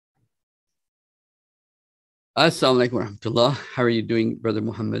Assalamu alaikum warahmatullah. How are you doing, Brother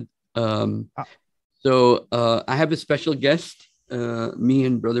Muhammad? Um, Uh, I have a special guest. Me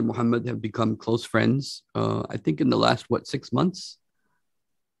and Brother Muhammad have become close friends, I think in the last, 6 months?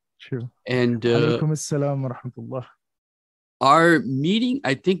 True. And Alaikum assalam wa rahmatullah. our meeting,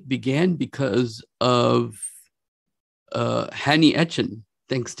 I think, began because of Hani Etchen,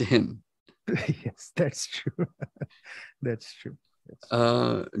 thanks to him. Yes, that's true. That's true. That's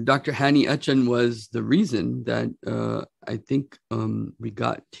true. Dr. Hani Atchan was the reason that I think we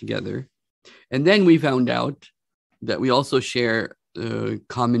got together. And then we found out that we also share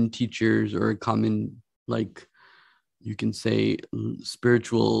common teachers or common, like you can say,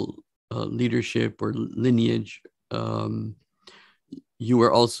 spiritual leadership or lineage. Um, you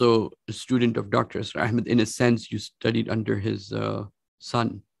were also a student of Dr. Asra Ahmed. In a sense, you studied under his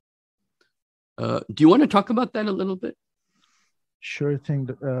son. Do you want to talk about that a little bit? Sure thing,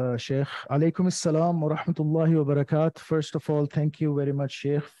 Sheikh. Alaikum assalam wa rahmatullahi wa barakat. First of all, thank you very much,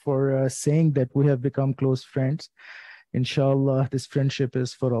 Sheikh, for saying that we have become close friends. Inshallah, this friendship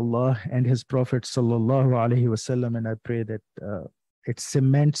is for Allah and His Prophet sallallahu alaihi wasallam, and I pray that it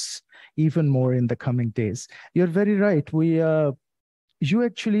cements even more in the coming days. You're very right. You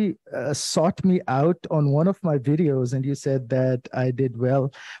actually sought me out on one of my videos, and you said that I did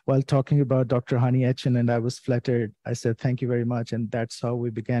well while talking about Dr. Hani Etchen, and I was flattered. I said, thank you very much. And that's how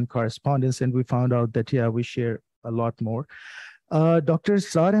we began correspondence. And we found out that, yeah, we share a lot more. Dr.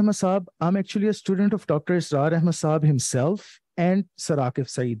 Israr Ahmad Saab, I'm actually a student of Dr. Israr Ahmad Saab himself and Sir Akif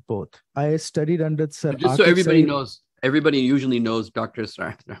Saeed both. I studied under Sir Just so Akif everybody Saeed. knows, everybody usually knows Dr.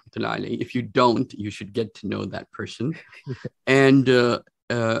 Asra Ahmed. If you don't, you should get to know that person. And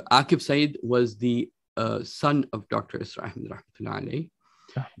Akif Said was the son of Dr. Isra Ahmed.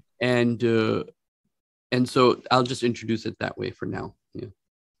 And so I'll just introduce it that way for now. Yeah.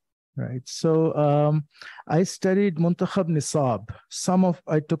 Right. So I studied Muntakhab Nisab.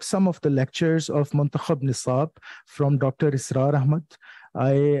 I took some of the lectures of Muntakhab Nisab from Dr. Israr Ahmad.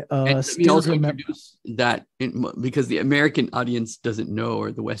 I And let me still also remember. introduce that because the American audience doesn't know,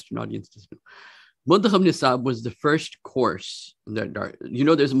 or the Western audience doesn't know. Muntakhab Nisab was the first course that,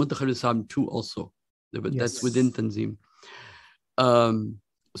 there's Muntakhab Nisab 2 also, but that's within Yes. Tanzim.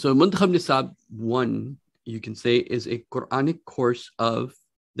 So Muntakhab Nisab 1, you can say, is a Quranic course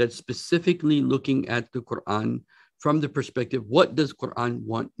that's specifically looking at the Quran from the perspective, what does Quran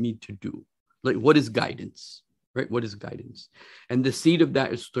want me to do? Like, what is guidance, right? What is guidance? And the seed of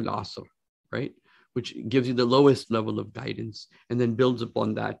that is Tul Asr, right? Which gives you the lowest level of guidance and then builds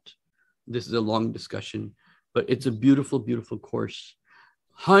upon that. This is a long discussion, but it's a beautiful, beautiful course.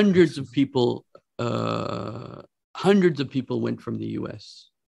 Hundreds of people went from the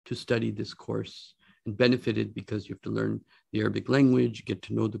US to study this course and benefited because you have to learn the Arabic language, get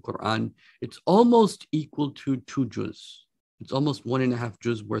to know the Quran. It's almost equal to 2 juz. It's almost 1.5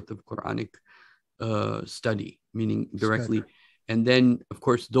 juz worth of Quranic study, meaning directly. And then, of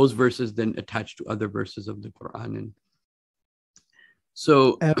course, those verses then attach to other verses of the Quran. And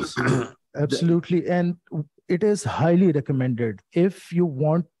so, Absolutely. And it is highly recommended. If you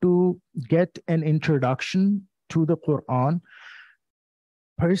want to get an introduction to the Quran,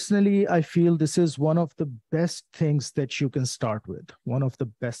 personally, I feel this is one of the best things that you can start with. One of the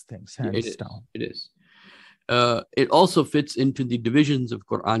best things, hands down. It is. It also fits into the divisions of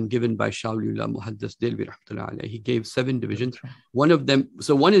Quran given by Shawliullah Muhaddas Delvi Rahmatullah. He gave 7 divisions. One of them,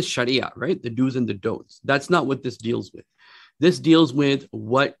 so one is Sharia, right? The do's and the don'ts. That's not what this deals with. This deals with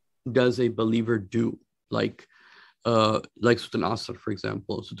what does a believer do, like Surah Al-Asr, for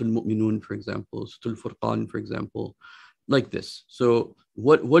example, Surah Al-Mu'minun, for example, Surah Al-Furqan, for example, like this. So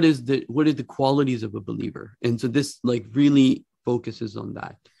what are the qualities of a believer? And so this really focuses on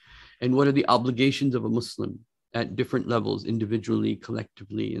that. And what are the obligations of a Muslim at different levels, individually,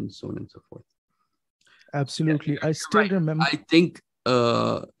 collectively, and so on and so forth. Absolutely. I still remember. I think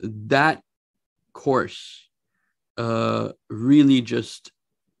that course really just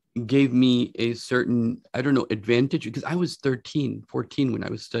gave me a certain, I don't know, advantage, because I was 13, 14 when I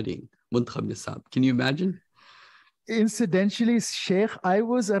was studying Muntakhab Nisab. Can you imagine? Incidentally, Sheikh, I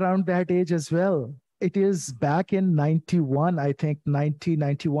was around that age as well. It is back in 91, I think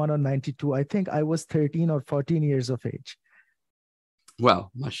 91 or 92. I think I was 13 or 14 years of age.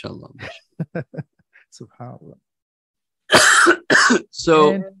 Wow, mashallah. Subhanallah.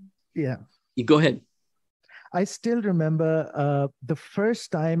 So, yeah. You go ahead. I still remember the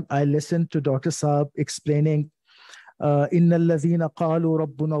first time I listened to Dr. Saab explaining إِنَّ الَّذِينَ قَالُوا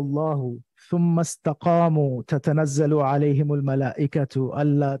رَبُّنَا اللَّهُ ثم استقاموا تتنزل عليهم الملائكة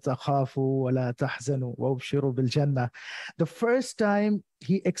ألا تخافوا ولا تحزنوا وابشروا بالجنة. The first time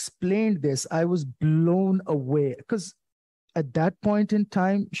he explained this, I was blown away because at that point in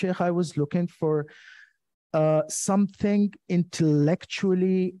time, Sheikh, I was looking for something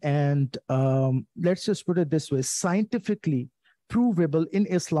intellectually and let's just put it this way, scientifically provable in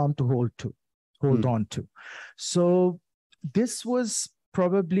Islam to hold on to. So this was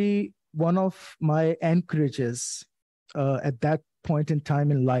probably one of my anchorages at that point in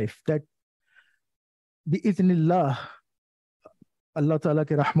time in life, that bi'idhnillah, Allah Ta'ala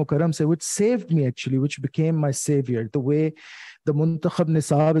ke rahmu karam se, which saved me actually, which became my savior. The way the Muntakhab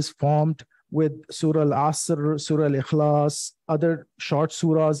Nisab is formed with Surah Al-Asr, Surah Al-Ikhlas, other short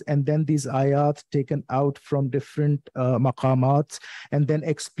surahs, and then these ayat taken out from different maqamat, and then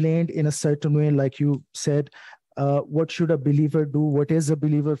explained in a certain way, like you said, what should a believer do? What is a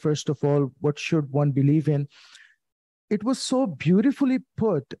believer, first of all? What should one believe in? It was so beautifully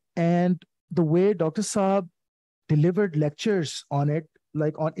put, and the way Dr. Saab delivered lectures on it,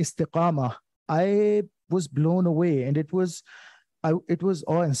 like on istiqamah, I was blown away, and it was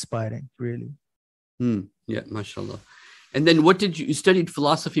awe-inspiring, really. Yeah, mashallah. And then what did you studied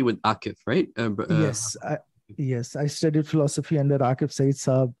philosophy with Akif, right? Yes, I studied philosophy under Akif Said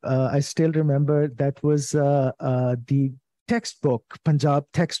Saab. I still remember that was the textbook, Punjab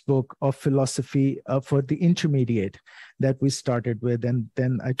textbook of philosophy for the intermediate that we started with. And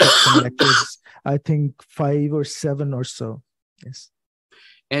then I took some lectures, I think 5 or 7 or so. Yes.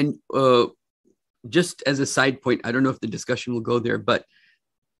 And just as a side point, I don't know if the discussion will go there, but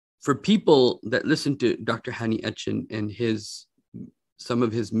for people that listen to Dr. Hani Atchan and some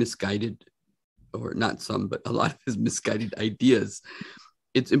of his misguided, or not some, but a lot of his misguided ideas,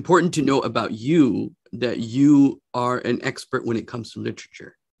 it's important to know about you that you are an expert when it comes to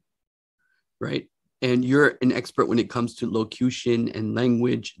literature, right? And you're an expert when it comes to locution and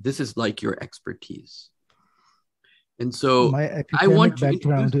language. This is like your expertise. And so I want to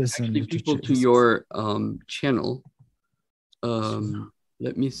introduce actually people to your channel.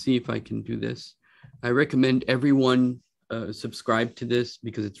 Let me see if I can do this. I recommend everyone subscribe to this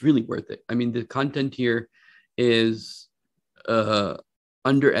because it's really worth it. I mean, the content here is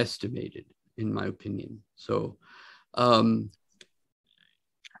underestimated, in my opinion. So,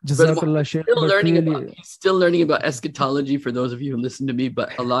 he's still learning about eschatology for those of you who listen to me,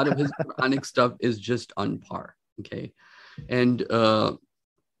 but a lot of his Quranic stuff is just on par. Okay. And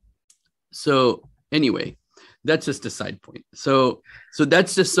so anyway, that's just a side point. So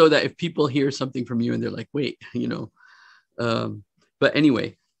that's just so that if people hear something from you and they're like, wait, but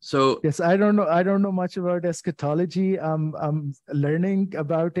anyway, so yes, I don't know much about eschatology. I'm learning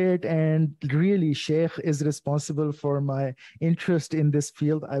about it, and really Sheikh is responsible for my interest in this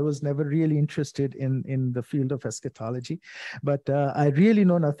field. I was never really interested in the field of eschatology, but I really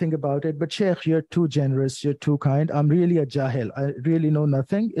know nothing about it. But Sheikh, you're too generous, you're too kind. I'm really a jahil. I really know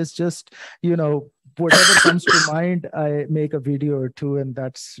nothing. It's just, whatever comes to mind, I make a video or two, and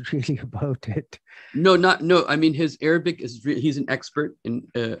that's really about it. No. I mean, his Arabic he's an expert in,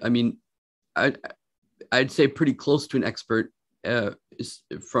 I mean, I'd say pretty close to an expert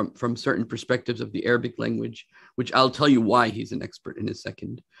from certain perspectives of the Arabic language, which I'll tell you why he's an expert in a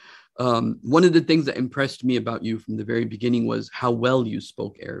second. One of the things that impressed me about you from the very beginning was how well you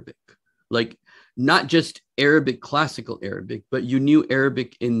spoke Arabic. Like, not just Arabic, classical Arabic, but you knew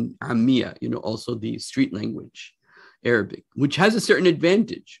Arabic in Ammiya, also the street language Arabic, which has a certain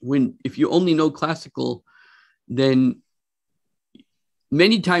advantage. If you only know classical, then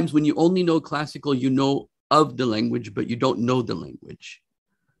many times when you only know classical, you know of the language, but you don't know the language.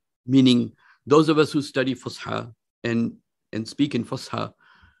 Meaning those of us who study Fusha and speak in Fusha,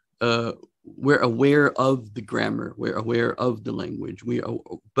 we're aware of the grammar, we're aware of the language,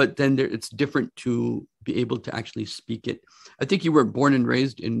 but then it's different to be able to actually speak it. I think you were born and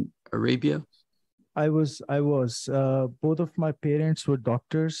raised in Arabia. I was. Both of my parents were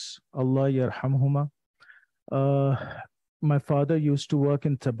doctors. Allah yarhamhuma. My father used to work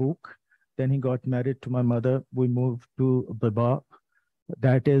in Tabuk. Then he got married to my mother. We moved to Biba.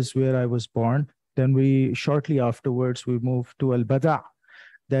 That is where I was born. Then shortly afterwards, we moved to Al-Bada'.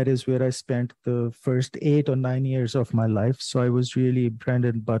 That is where I spent the first 8 or 9 years of my life. So I was really bread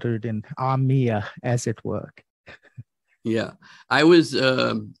and buttered in Ammiya, as it were. Yeah. I was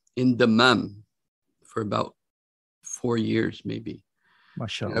in Dammam for about 4 years, maybe.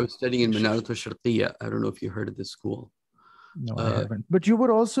 MashaAllah. I was studying in Manarat al-Sharqiyya. I don't know if you heard of this school. No, I haven't. But you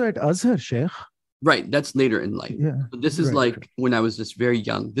were also at Azhar, Sheikh. Right. That's later in life. Yeah. So this is when I was just very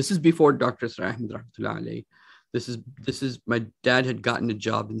young. This is before Dr. Sarah Ahmed Rahmatullah alayhi. This is my dad had gotten a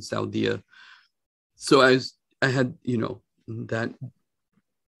job in Saudi so I had, you know, that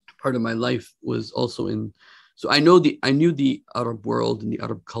part of my life was also in, so I knew the Arab world and the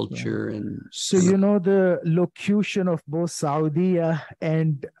Arab culture. And so you know the locution of both Saudi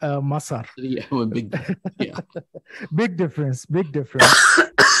and Masar. Yeah, big Big difference.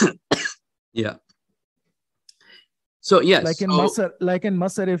 Yeah. So yes, like in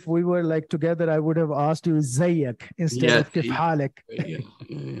Masar, if we were like together, I would have asked you Zayak instead of Kif Halak.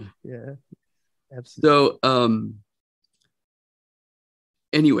 Yeah, absolutely. So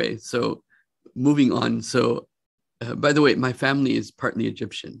anyway, so moving on. So by the way, my family is partly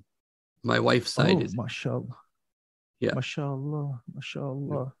Egyptian. My wife's side is mashallah. Yeah. Mashallah.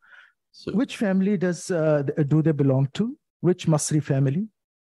 Mashallah. So, which family do they belong to? Which Masri family?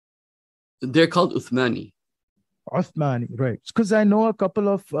 They're called Uthmani. Uthmani, right? Because I know a couple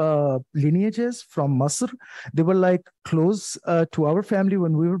of lineages from Masr. They were like close to our family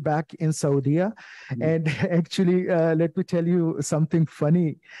when we were back in Saudi. And actually, let me tell you something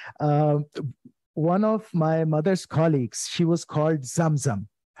funny. One of my mother's colleagues, she was called Zamzam.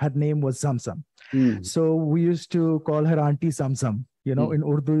 Her name was Zamzam. So we used to call her Auntie Zamzam. You know, in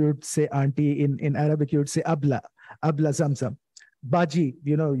Urdu, you'd say auntie. In Arabic, you'd say Abla Zamzam. Baji,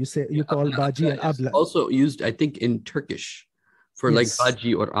 you know, you call Baji and Abla. Also used, I think, in Turkish for like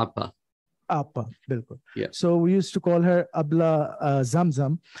Baji or Appa. Appa, bilkul. Yeah. So we used to call her Abla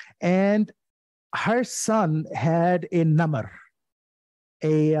Zamzam. And her son had a Namr,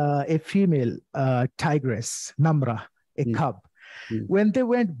 a female tigress, Namra, a cub. When they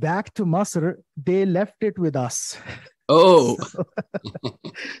went back to Masr, they left it with us. Oh.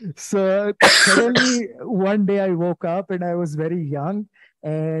 So suddenly one day I woke up and I was very young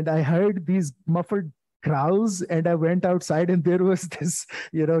and I heard these muffled growls and I went outside and there was this,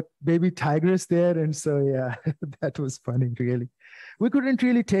 you know, baby tigress there. And so, yeah, that was funny, really. We couldn't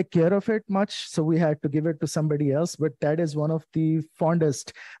really take care of it much, so we had to give it to somebody else. But that is one of the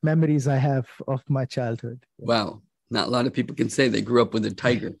fondest memories I have of my childhood. Wow. Not a lot of people can say they grew up with a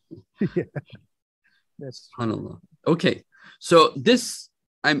tiger. Yeah. That's SubhanAllah. Okay. So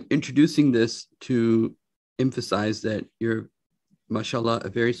I'm introducing this to emphasize that you're, mashallah, a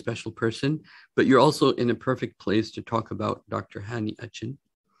very special person, but you're also in a perfect place to talk about Dr. Hani Atchan.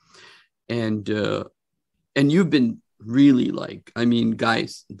 And you've been really like, I mean,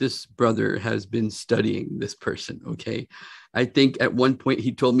 guys, this brother has been studying this person, okay? I think at one point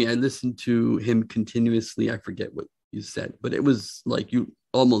he told me I listened to him continuously. I forget what you said, but it was like you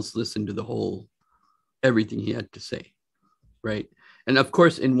almost listened to the whole, everything he had to say, right? And of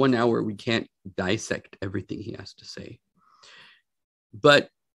course, in 1 hour, we can't dissect everything he has to say. But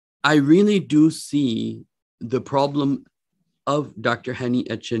I really do see the problem of Dr. Hani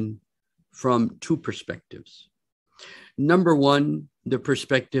Atchan from two perspectives. Number one, the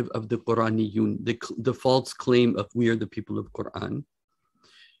perspective of the Qur'aniyoon, the false claim of we are the people of Quran.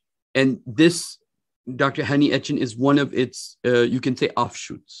 And this, Dr. Hani Atchan is one of its, you can say,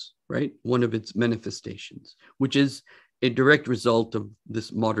 offshoots, right? One of its manifestations, which is a direct result of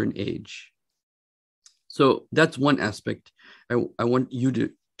this modern age. So that's one aspect I want you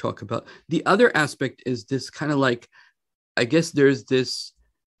to talk about. The other aspect is this kind of like, I guess there's this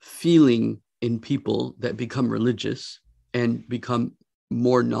feeling in people that become religious and become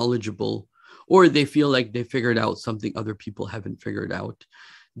more knowledgeable, or they feel like they figured out something other people haven't figured out.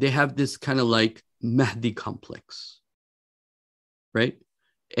 They have this kind of like Mahdi complex, right?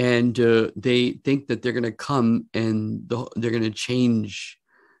 And they think that they're going to come and they're going to change,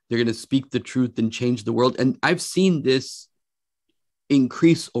 they're going to speak the truth and change the world. And I've seen this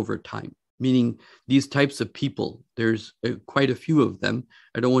increase over time, meaning these types of people, there's quite a few of them.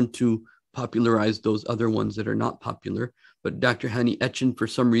 I don't want to popularize those other ones that are not popular, but Dr. Hani Atchan, for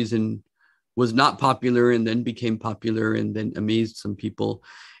some reason, was not popular and then became popular and then amazed some people.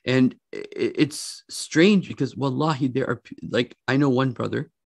 And it's strange because wallahi, there are, like, I know one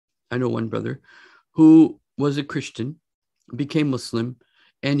brother who was a Christian, became Muslim,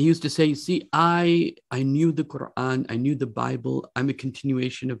 and he used to say, see, I knew the Quran, I knew the Bible, I'm a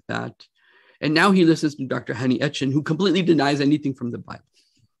continuation of that. And now he listens to Dr. Hani Atchan, who completely denies anything from the Bible,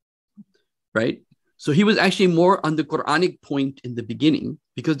 right? So he was actually more on the Quranic point in the beginning,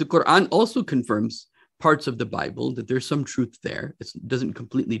 because the Quran also confirms parts of the Bible, that there's some truth there. It doesn't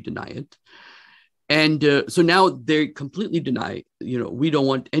completely deny it. And so now they completely deny, we don't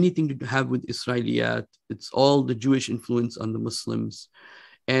want anything to have with Israeliyat. It's all the Jewish influence on the Muslims.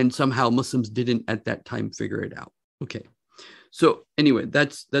 And somehow Muslims didn't at that time figure it out. Okay. So anyway,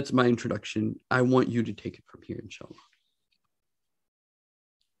 that's my introduction. I want you to take it from here, inshallah.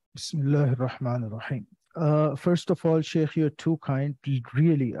 Bismillah ar-Rahman ar-Rahim. First of all, Sheikh, you're too kind.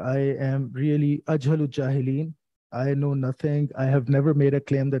 Really, I am really ajhalu jahilin. I know nothing. I have never made a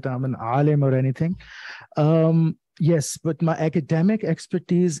claim that I'm an alim or anything. Yes, but my academic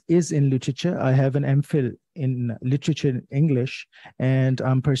expertise is in literature. I have an MPhil in literature in English, and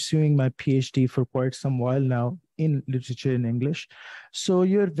I'm pursuing my PhD for quite some while now in literature in English. So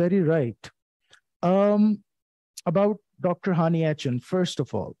you're very right. About Dr. Hani Atchan, first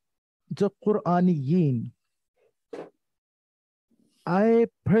of all, the Qur'aniyoon. I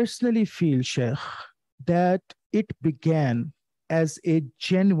personally feel, Sheikh, that it began as a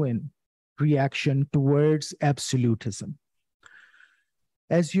genuine reaction towards absolutism.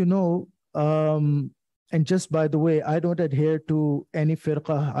 As you know, and just by the way, I don't adhere to any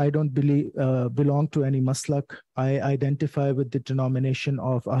firqa. I don't belong to any maslak. I identify with the denomination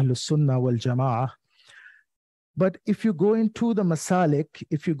of Ahlus Sunnah wal Jama'ah. But if you go into the masalik,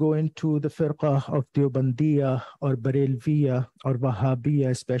 if you go into the firqa of Deobandiyya or Barelviyya or Wahhabiyya,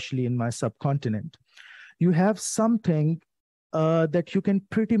 especially in my subcontinent, you have something that you can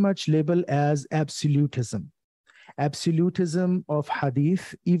pretty much label as absolutism. Absolutism of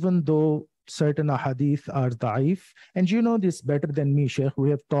hadith, even though certain hadith are da'if. And you know this better than me, Sheikh.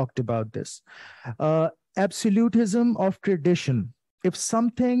 We have talked about this. Absolutism of tradition. If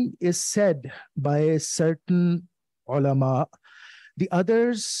something is said by a certain ulama, the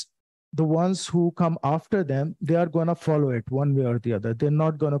others, the ones who come after them, they are going to follow it one way or the other. They're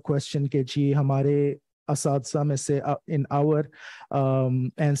not going to question ke ji hamare asadsa mein se in our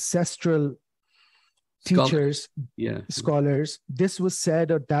ancestral teachers, scholars, this was said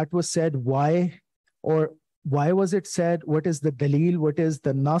or that was said. Why? Or why was it said? What is the dalil? What is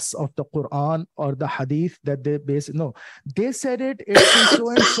the nas of the Quran or the hadith that they base? No, they said it. It's in so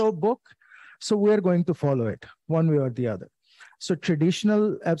and so book, so we're going to follow it one way or the other. So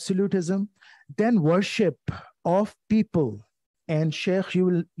traditional absolutism, then worship of people. And Sheikh,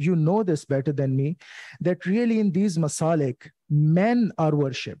 you know this better than me, that really in these masalik, men are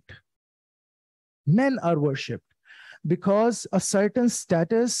worshipped. Men are worshipped because a certain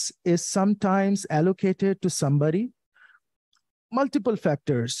status is sometimes allocated to somebody. Multiple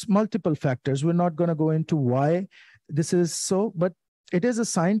factors. We're not going to go into why this is so, but it is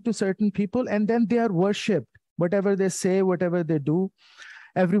assigned to certain people, and then they are worshipped. Whatever they say, whatever they do,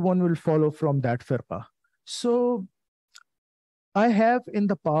 everyone will follow from that firqa. So I have in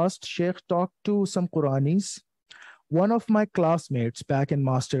the past, Sheikh, talked to some Quranis. One of my classmates back in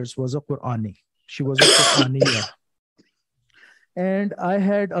Masters was a Qurani. She was a Qur'aniyya. And I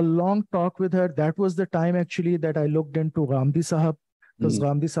had a long talk with her. That was the time actually that I looked into Ghamdi Sahab, because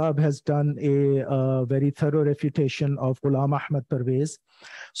Ghamdi Sahab has done a very thorough refutation of Ghulam Ahmad Parvez.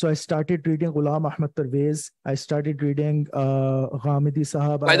 So I started reading Ghulam Ahmad Parvez. I started reading Ghamdi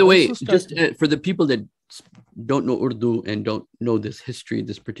Sahab. By the way, just for the people that don't know Urdu and don't know this history,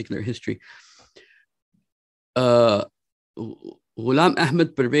 this particular history, Ghulam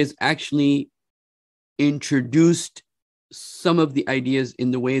Ahmad Parvez actually introduced some of the ideas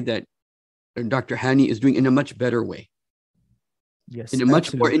in the way that Dr. Hani is doing in a much better way. Yes, in a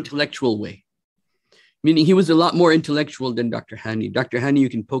much more intellectual way. Meaning he was a lot more intellectual than Dr. Hani. Dr. Hani, you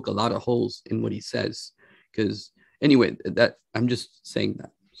can poke a lot of holes in what he says. Because anyway, that I'm just saying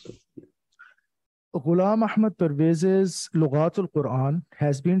that. So, yeah. Ghulam Ahmad Parvez's Lughatul Quran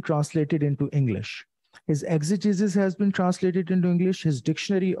has been translated into English. His exegesis has been translated into English. His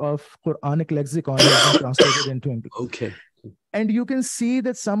dictionary of Quranic lexicon has been translated into English. Okay. And you can see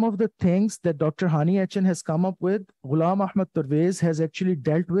that some of the things that Dr. Hani Atchan has come up with, Ghulam Ahmad Parvez has actually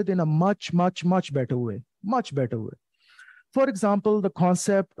dealt with in a much, much, much better way. Much better way. For example, the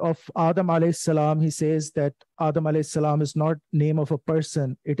concept of Adam alayhi salam, he says that Adam alayhi salam is not name of a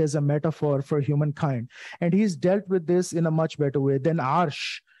person. It is a metaphor for humankind. And he's dealt with this in a much better way. Then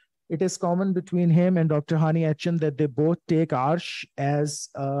Arsh. It is common between him and Dr. Hani Atchan that they both take Arsh as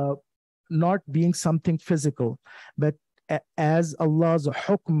not being something physical, but as Allah's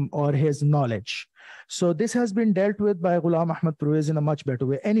hukm or his knowledge. So this has been dealt with by Ghulam Ahmad Parvez in a much better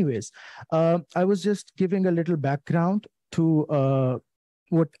way. Anyways, I was just giving a little background to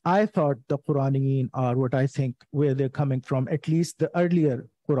what I thought the Qur'aniyoon are, what I think where they're coming from, at least the earlier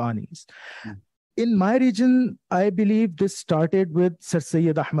Quranis. In my region, I believe this started with Sir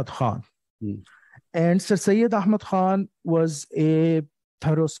Sayyid Ahmad Khan. And Sir Sayyid Ahmad Khan was a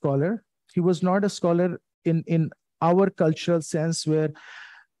thorough scholar. He was not a scholar in our cultural sense where,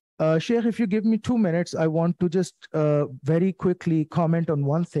 Sheikh, if you give me 2 minutes, I want to just very quickly comment on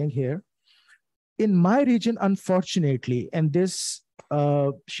one thing here. In my region, unfortunately, and this,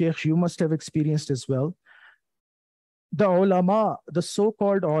 Sheikh, you must have experienced as well, the ulama, the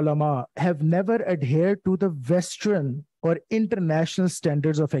so-called ulama, have never adhered to the Western or international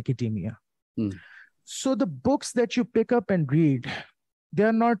standards of academia. So the books that you pick up and read, they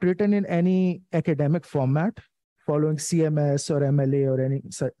are not written in any academic format, following CMS or MLA or any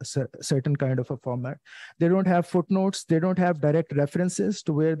certain kind of a format. They don't have footnotes. They don't have direct references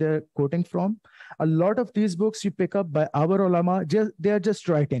to where they're quoting from. A lot of these books you pick up by our ulama, they are just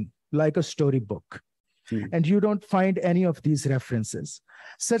writing like a storybook. And you don't find any of these references.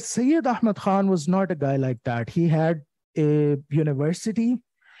 Sir Sayyid Ahmad Khan was not a guy like that. He had a university.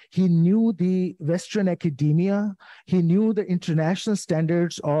 He knew the Western academia. He knew the international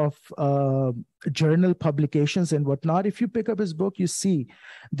standards of journal publications and whatnot. If you pick up his book, you see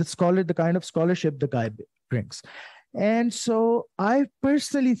the kind of scholarship the guy brings. And so I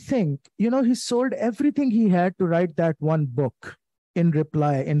personally think, he sold everything he had to write that one book in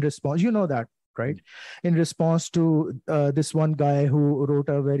response. You know that, right? In response to this one guy who wrote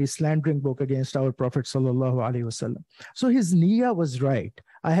a very slandering book against our Prophet sallallahu alaihi wasallam. So his niyyah was right.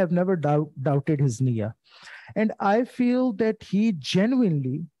 I have never doubted his niyyah. And I feel that he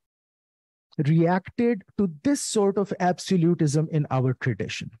genuinely reacted to this sort of absolutism in our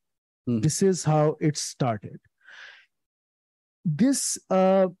tradition. This is how it started. This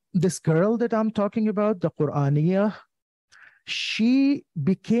girl that I'm talking about, the Qur'aniyah, she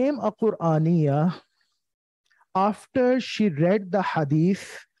became a Qur'aniyah after she read the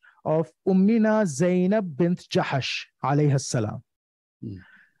hadith of Ummina Zainab bint Jahash alayhi salam.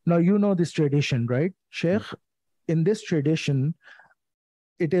 Now, you know this tradition, right, Sheikh? In this tradition,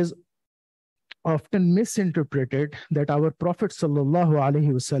 it is often misinterpreted that our Prophet sallallahu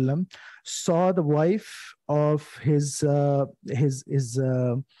alaihi wasallam saw the wife of his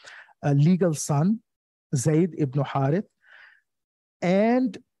legal son, Zayd ibn Harith,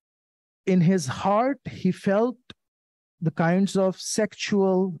 and in his heart, he felt the kinds of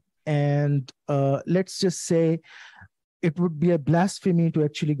sexual and let's just say it would be a blasphemy to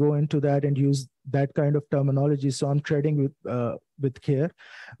actually go into that and use that kind of terminology. So I'm treading with care.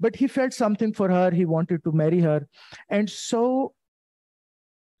 But he felt something for her. He wanted to marry her. And so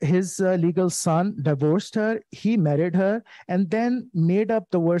his legal son divorced her. He married her and then made up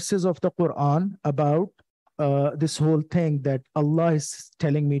the verses of the Quran about this whole thing that Allah is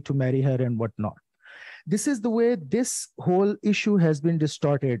telling me to marry her and whatnot. This is the way this whole issue has been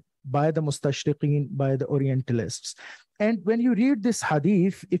distorted by the Mustashriqeen, by the Orientalists. And when you read this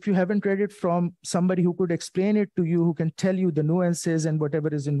hadith, if you haven't read it from somebody who could explain it to you, who can tell you the nuances and whatever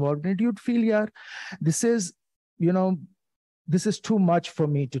is involved in it, you'd feel, yeah, this is too much for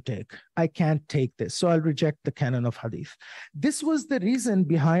me to take. I can't take this. So I'll reject the canon of hadith. This was the reason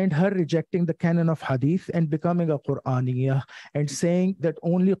behind her rejecting the canon of hadith and becoming a Qur'aniyah and saying that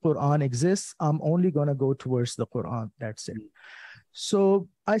only Qur'an exists. I'm only going to go towards the Qur'an. That's it. So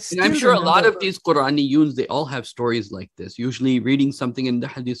I'm sure a lot of these Qur'aniyoons, they all have stories like this, usually reading something in the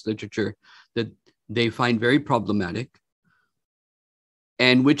hadith literature that they find very problematic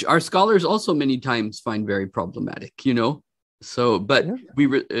and which our scholars also many times find very problematic, So, but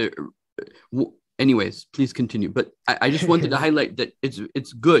anyways, please continue. But I just wanted to highlight that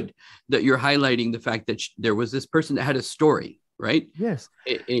it's good that you're highlighting the fact that there was this person that had a story, right? Yes.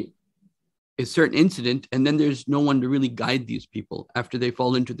 A certain incident, and then there's no one to really guide these people after they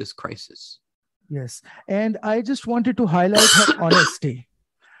fall into this crisis. Yes. And I just wanted to highlight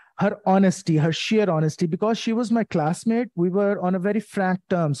her honesty, her sheer honesty, because she was my classmate. We were on a very frank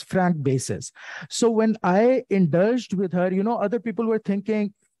basis. So when I indulged with her, other people were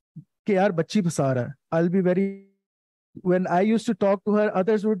thinking, Ke yaar bachchi phasa raha hai. When I used to talk to her,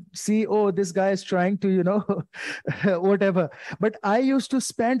 others would see, oh, this guy is trying to, whatever. But I used to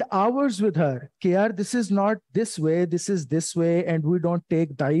spend hours with her. Ke yaar, this is not this way, this is this way, and we don't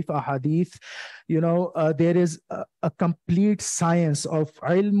take daif ahadith. There is a complete science of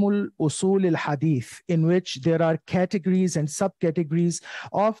ilmul usul al-hadith in which there are categories and subcategories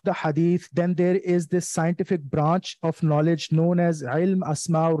of the hadith. Then there is this scientific branch of knowledge known as ilm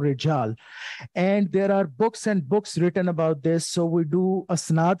asma rijal. And there are books and books written about this. So we do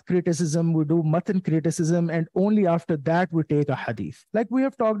asnad criticism, we do matan criticism, and only after that we take a hadith. Like we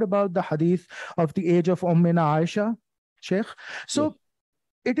have talked about the hadith of the age of Ummina Aisha, Sheikh. So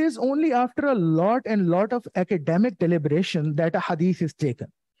it is only after a lot of academic deliberation that a hadith is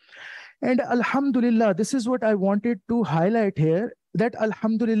taken. And alhamdulillah, this is what I wanted to highlight here, that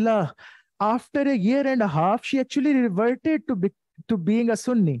alhamdulillah, after a year and a half, she actually reverted to being a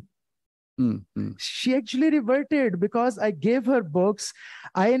Sunni. She actually reverted because I gave her books.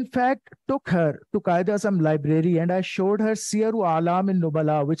 I, in fact, took her to Qaeda Azam library and I showed her Siyaru Alam in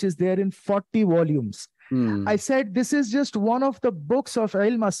Nubala, which is there in 40 volumes. I said, this is just one of the books of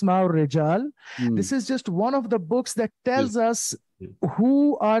Ilm Asma Rijal. This is just one of the books that tells us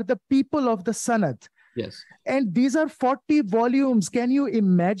who are the people of the Sanad. Yes. And these are 40 volumes. Can you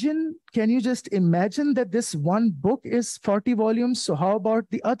imagine? Can you just imagine that this one book is 40 volumes? So how about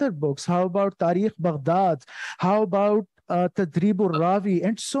the other books? How about Tariq Baghdad? How about Tadrib al-Rawi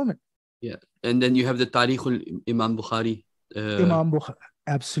and so many? Yeah. And then you have the Tariq al-Imam Bukhari. Imam Bukhari.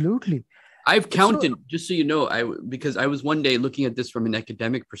 Absolutely. I've counted, just so you know, because I was one day looking at this from an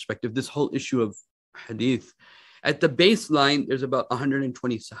academic perspective, this whole issue of hadith. At the baseline, there's about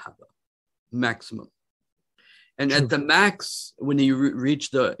 120 Sahaba, maximum. And at the max, when you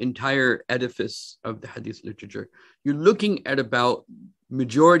reach the entire edifice of the hadith literature, you're looking at about,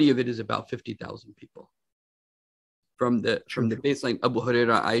 majority of it is about 50,000 people. From the baseline, Abu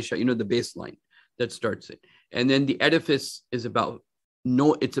Huraira, Aisha, you know, the baseline that starts it. And then the edifice is about,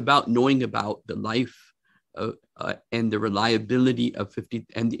 it's about knowing about the life and the reliability of 50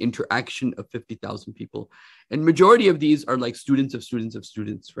 and the interaction of 50,000 people. And majority of these are like students of students of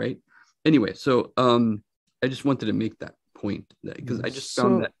students, right? Anyway, so I just wanted to make that point because I just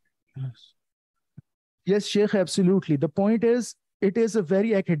found that. Yes, Sheikh, absolutely. The point is, it is a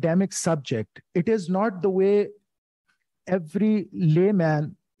very academic subject. It is not the way every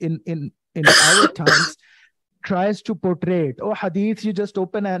layman in our times tries to portray it. Oh, hadith, you just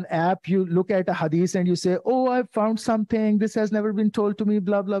open an app, you look at a hadith and you say, oh, I found something, this has never been told to me,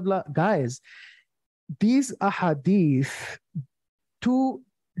 blah, blah, blah. Guys, these are hadith. To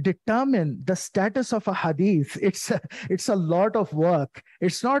determine the status of a hadith, it's a lot of work.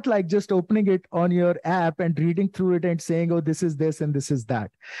 It's not like just opening it on your app and reading through it and saying, oh, this is this and this is that.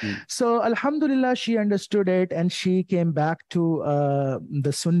 So alhamdulillah, she understood it and she came back to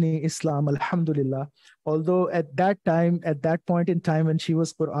the Sunni Islam, alhamdulillah. Although at that point in time when she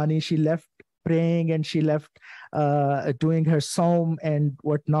was Qur'ani, she left praying and she left doing her Saum and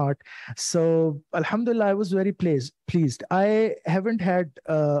whatnot. So alhamdulillah, I was very pleased. I haven't had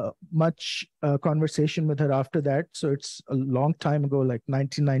much conversation with her after that. So it's a long time ago, like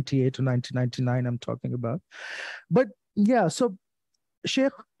 1998 to 1999 I'm talking about. But yeah, so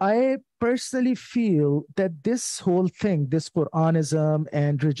Sheikh, I personally feel that this whole thing, this Quranism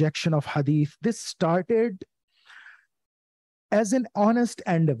and rejection of hadith, this started as an honest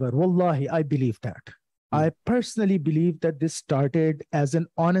endeavor. Wallahi, I believe that. I personally believe that this started as an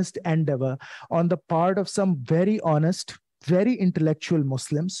honest endeavor on the part of some very honest, very intellectual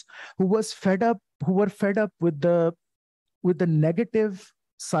Muslims who were fed up with the negative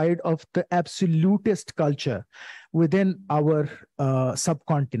side of the absolutist culture within our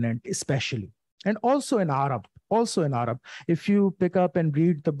subcontinent, especially, and also in Arab. If you pick up and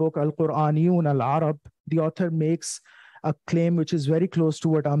read the book Qur'aniyoon al-Arab, the author makes a claim which is very close to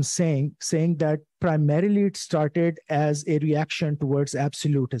what I'm saying that primarily it started as a reaction towards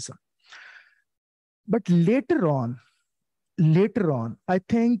absolutism. But later on, I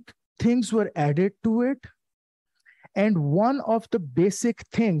think things were added to it. And one of the basic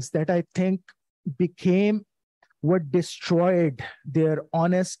things that I think became what destroyed their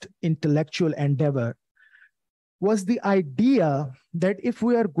honest intellectual endeavor was the idea that if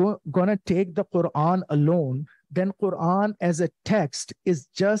we are going to take the Quran alone, then Quran as a text is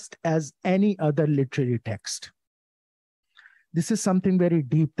just as any other literary text. This is something very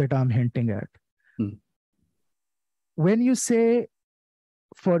deep that I'm hinting at. When you say,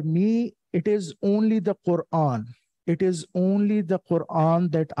 for me, it is only the Quran. It is only the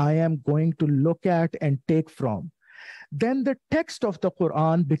Quran that I am going to look at and take from. Then the text of the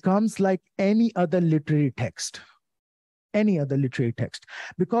Quran becomes like any other literary text. Any other literary text.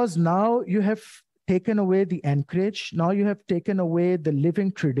 Because now you have taken away the anchorage. Now you have taken away the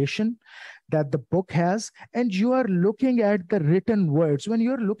living tradition that the book has, and you are looking at the written words. When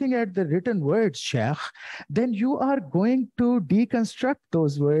you're looking at the written words, Sheikh, then you are going to deconstruct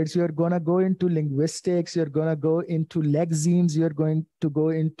those words. You're going to go into linguistics. You're going to go into lexemes. You're going to go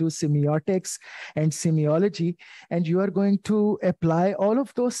into semiotics and semiology, and you are going to apply all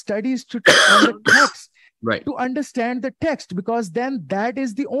of those studies to on the text, right, to understand the text, because then that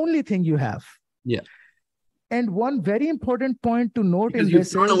is the only thing you have. Yeah. And one very important point to note because in you've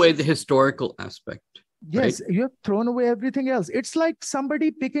this thrown away the historical aspect. Yes, right? You have thrown away everything else. It's like somebody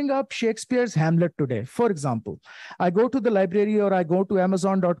picking up Shakespeare's Hamlet today. For example, I go to the library or I go to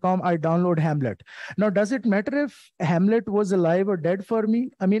Amazon.com, I download Hamlet. Now, does it matter if Hamlet was alive or dead for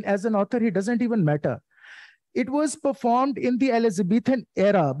me? I mean, as an author, it doesn't even matter. It was performed in the Elizabethan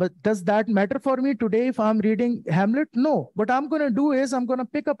era, but does that matter for me today if I'm reading Hamlet? No. What I'm going to do is I'm going to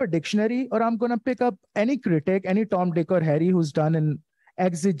pick up a dictionary, or I'm going to pick up any critic, any Tom, Dick, or Harry who's done in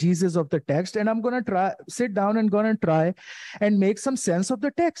exegesis of the text, and I'm going to sit down and try and make some sense of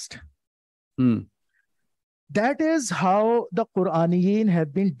the text. That is how the Qur'aniyoon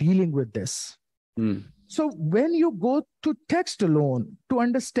have been dealing with this. So when you go to text alone to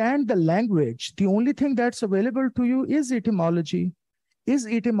understand the language, the only thing that's available to you is etymology. Is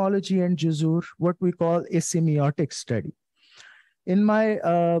etymology and juzur, what we call a semiotic study. In my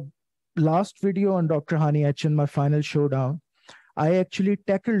last video on Dr. Hani Atchan, my final showdown, I actually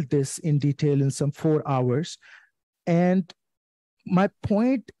tackled this in detail in some 4 hours. And my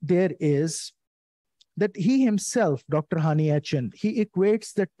point there is that he himself, Dr. Hani Atchan, he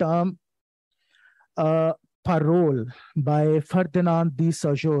equates the term parole by Ferdinand de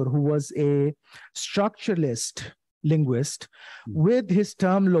Saussure, who was a structuralist linguist, with his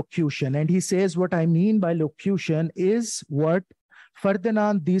term locution. And he says, what I mean by locution is what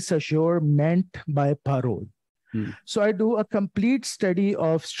Ferdinand de Saussure meant by parole. So I do a complete study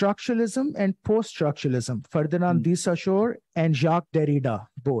of structuralism and post-structuralism, Ferdinand de Saussure and Jacques Derrida,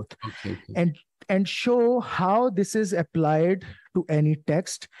 both, and show how this is applied to any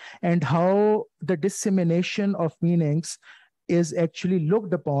text and how the dissemination of meanings is actually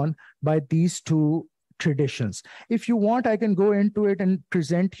looked upon by these two traditions. If you want, I can go into it and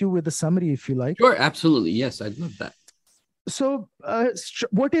present you with a summary if you like. Sure, absolutely. Yes, I'd love that. So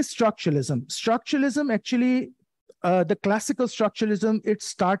what is structuralism? Structuralism actually, the classical structuralism, it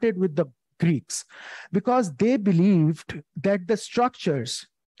started with the Greeks because they believed that the structures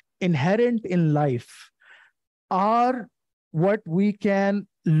inherent in life are what we can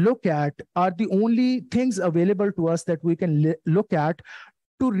look at, are the only things available to us that we can look at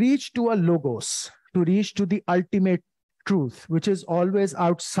to reach to a logos, to reach to the ultimate truth, which is always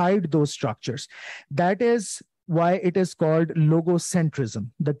outside those structures. That is why it is called logocentrism.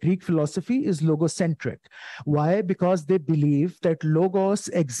 The Greek philosophy is logocentric. Why? Because they believe that logos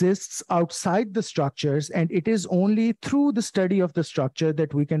exists outside the structures, and it is only through the study of the structure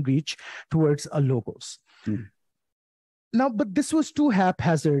that we can reach towards a logos. Now, but this was too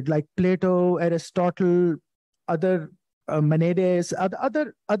haphazard, like Plato, Aristotle, other Maimonides,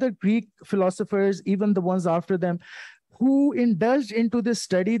 other Greek philosophers, even the ones after them, who indulged into this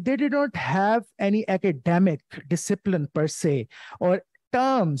study. They did not have any academic discipline per se or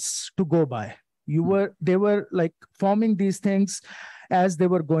terms to go by. They were like forming these things as they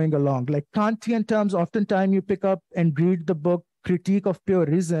were going along. Like Kantian terms, oftentimes you pick up and read the book Critique of Pure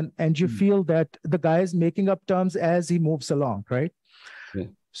Reason, and you feel that the guy is making up terms as he moves along, right? Yeah.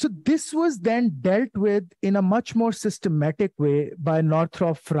 So this was then dealt with in a much more systematic way by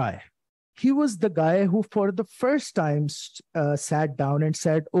Northrop Frye. He was the guy who for the first time sat down and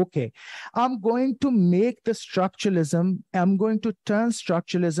said, okay, I'm going to make the structuralism, I'm going to turn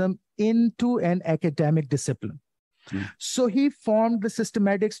structuralism into an academic discipline. So he formed the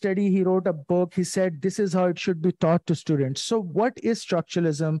systematic study. He wrote a book. He said, this is how it should be taught to students. So what is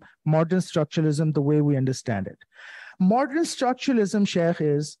structuralism, modern structuralism, the way we understand it? Modern structuralism, Sheikh,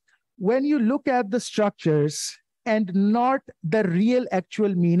 is when you look at the structures and not the real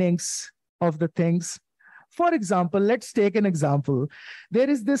actual meanings of the things. For example, let's take an example. There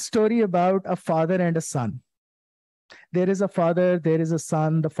is this story about a father and a son. There is a father, there is a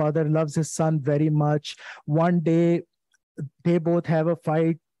son. The father loves his son very much. One day, they both have a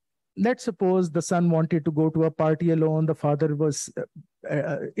fight. Let's suppose the son wanted to go to a party alone. The father was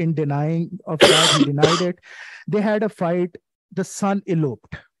in denying of that. He denied it. They had a fight. The son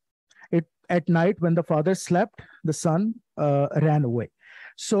eloped. At night, when the father slept, the son ran away.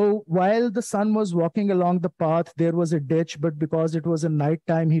 So while the son was walking along the path, there was a ditch, but because it was a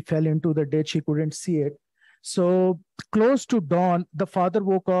nighttime, he fell into the ditch. He couldn't see it. So close to dawn, the father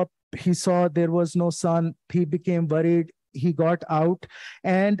woke up. He saw there was no sun. He became worried. He got out.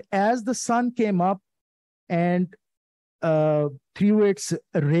 And as the sun came up and through its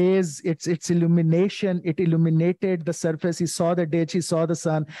rays, its illumination, it illuminated the surface. He saw the ditch. He saw the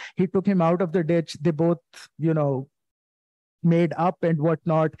sun. He took him out of the ditch. They both, made up and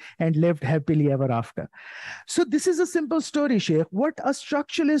whatnot and lived happily ever after. So this is a simple story, Sheikh. What a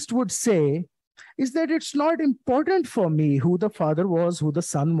structuralist would say is that it's not important for me who the father was, who the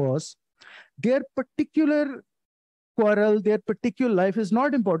son was. Their particular quarrel, their particular life is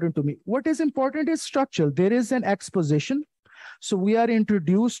not important to me. What is important is structural. There is an exposition. So we are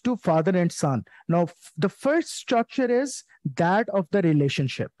introduced to father and son. Now, the first structure is that of the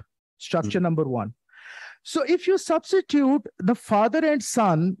relationship. Structure number one. So if you substitute the father and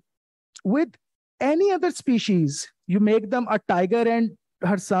son with any other species, you make them a tiger and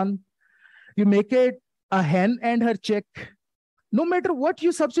her son, you make it a hen and her chick, no matter what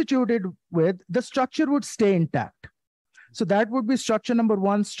you substituted with, the structure would stay intact. So that would be structure number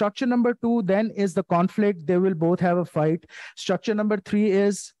one. Structure number two then is the conflict. They will both have a fight. Structure number three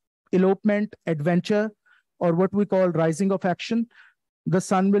is elopement, adventure, or what we call rising of action. The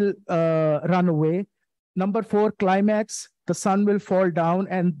son will run away. Number four, climax. The son will fall down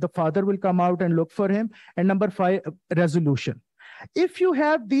and the father will come out and look for him. And number five, resolution. If you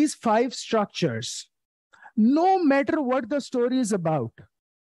have these five structures, no matter what the story is about,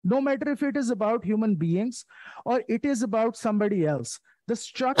 no matter if it is about human beings or it is about somebody else, the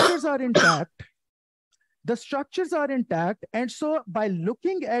structures are intact. The structures are intact. And so by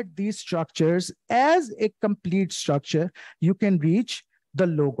looking at these structures as a complete structure, you can reach the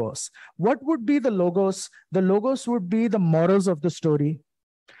logos. What would be the logos? The logos would be the morals of the story,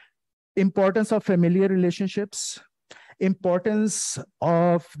 importance of familiar relationships, importance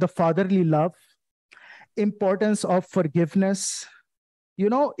of the fatherly love, importance of forgiveness. You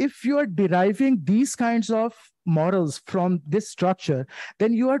know, if you are deriving these kinds of morals from this structure,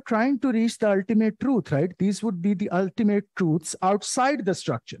 then you are trying to reach the ultimate truth, right? These would be the ultimate truths outside the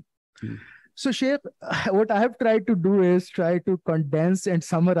structure. So Sheikh, what I have tried to do is try to condense and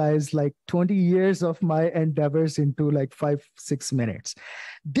summarize like 20 years of my endeavors into like 5-6 minutes.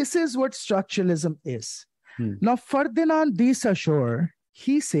 This is what structuralism is. Now, Ferdinand de Saussure,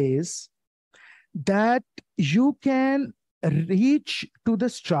 he says that you can reach to the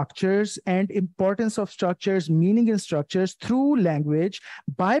structures and importance of structures, meaning in structures through language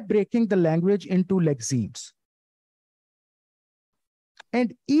by breaking the language into lexemes.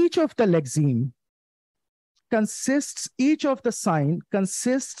 And each of the lexeme consists, each of the sign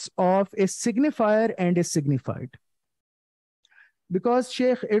consists of a signifier and a signified. Because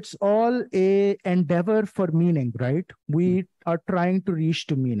Sheikh, it's all a endeavor for meaning, right? We are trying to reach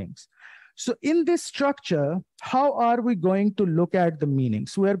to meanings. So in this structure, how are we going to look at the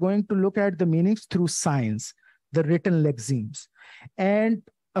meanings? We are going to look at the meanings through signs, the written lexemes. And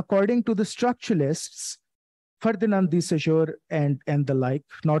according to the structuralists, Ferdinand de Saussure and the like,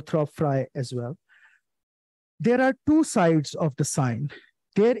 Northrop Frye as well, there are two sides of the sign.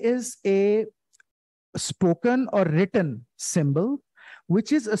 There is a spoken or written symbol,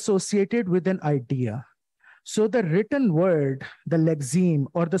 which is associated with an idea. So the written word, the lexeme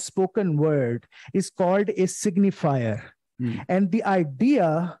or the spoken word is called a signifier. And the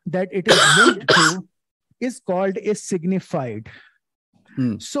idea that it is linked to is called a signified.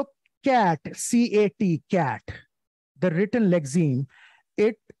 So cat, C-A-T, cat, the written lexeme,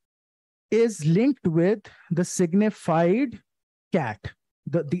 it is linked with the signified cat,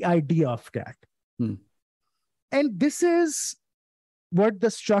 the idea of cat. And this is what the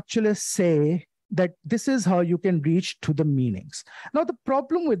structuralists say, that this is how you can reach to the meanings. Now, the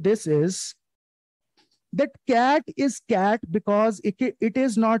problem with this is that cat is cat because it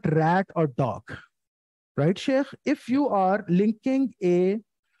is not rat or dog, right, Sheikh? If you are linking a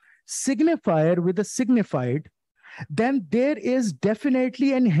signifier with a signified, then there is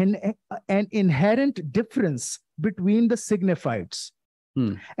definitely an inherent difference between the signifieds.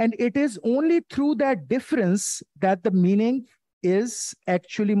 And it is only through that difference that the meaning is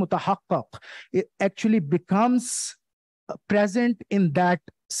actually mutahaqqaq. It actually becomes present in that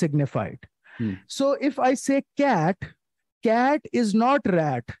signified. So if I say cat, cat is not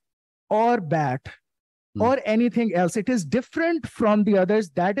rat or bat or anything else. It is different from the others.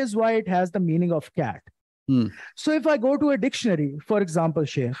 That is why it has the meaning of cat. So if I go to a dictionary, for example,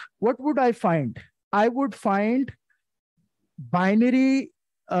 Sheikh, what would I find? I would find binary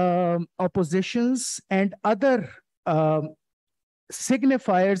oppositions and other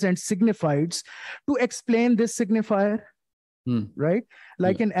signifiers and signifieds to explain this signifier, right?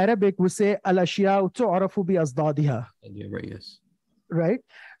 Like in Arabic, we say al-ashya'u tu'rafu bi azdadiha. Right, yes. Right?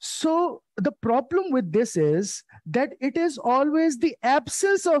 So the problem with this is that it is always the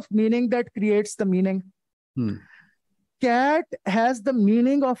absence of meaning that creates the meaning. Cat has the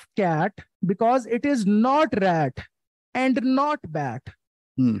meaning of cat because it is not rat and not bat.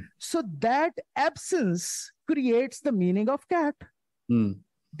 So that absence creates the meaning of cat.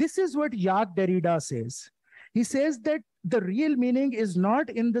 This is what Jacques Derrida says. He says that the real meaning is not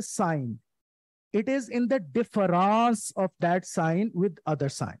in the sign. It is in the difference of that sign with other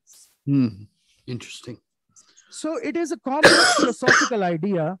signs. Interesting. So it is a complex philosophical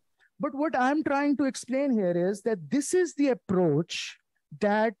idea. But what I'm trying to explain here is that this is the approach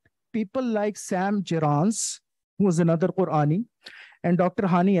that people like Sam Gerrans, who is another Qur'ani, and Dr.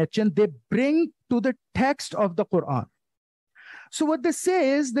 Hani Atchan, they bring to the text of the Quran. So what they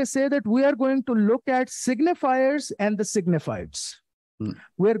say is, they say that we are going to look at signifiers and the signifieds.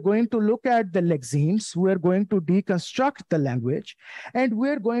 We're going to look at the lexemes. We're going to deconstruct the language. And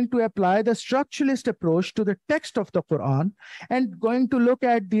we're going to apply the structuralist approach to the text of the Quran and going to look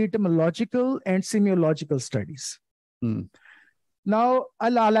at the etymological and semiological studies. Now,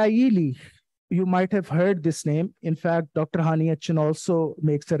 Al-Alayili, you might have heard this name. In fact, Dr. Hani Atchan also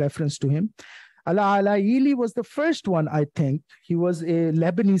makes a reference to him. Al-Alayili was the first one, I think. He was a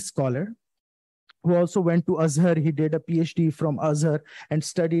Lebanese scholar who also went to Azhar. He did a PhD from Azhar and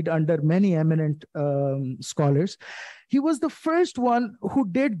studied under many eminent scholars. He was the first one who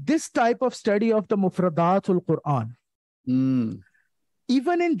did this type of study of the Mufradatul Quran.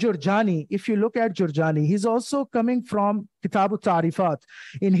 Even in Jurjani, if you look at Jurjani, he's also coming from Kitabu Ta'rifat.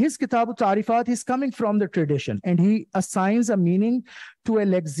 In his Kitabu Ta'rifat, he's coming from the tradition, and he assigns a meaning to a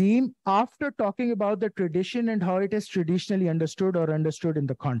lexeme after talking about the tradition and how it is traditionally understood or understood in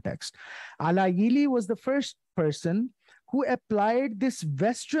the context. Al-Alayili was the first person who applied this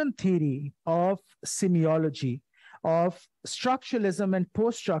Western theory of semiology, of structuralism and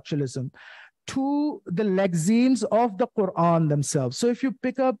post-structuralism, to the lexemes of the Quran themselves. So if you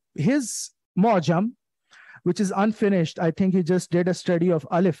pick up his Mu'jam, which is unfinished, I think he just did a study of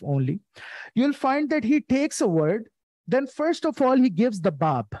Alif only, you'll find that he takes a word, then first of all, he gives the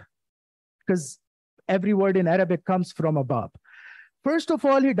Bab, because every word in Arabic comes from a Bab. First of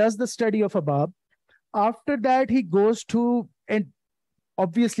all, he does the study of a Bab. After that, he goes to, and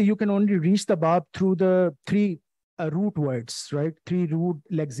obviously you can only reach the Bab through the three root words, right? Three root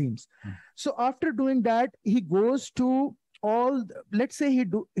lexemes. So after doing that, he goes to all, let's say he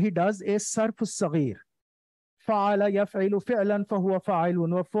does a sarf al-saghir. فَعَلَ يَفْعِلُ فِعْلًا فَهُوَ فَاعِلٌ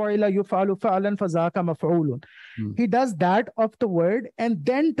وَفُعِلَ يُفْعَلُ فَعْلًا فَذَاكَ مَفْعُولٌ. He does that of the word and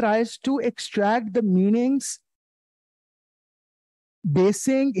then tries to extract the meanings,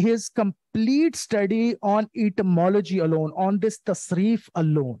 basing his complete study on etymology alone, on this tasrif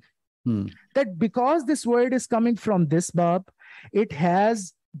alone. That because this word is coming from this bab, it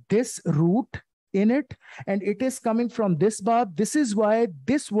has this root in it, and it is coming from this bab. This is why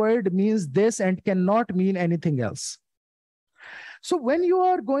this word means this and cannot mean anything else. So when you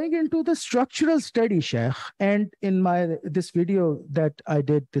are going into the structural study, Sheikh, and in this video that I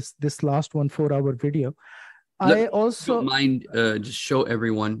did, this last 4-hour video, I also don't mind just show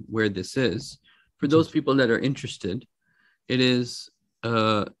everyone where this is. For those people that are interested, it is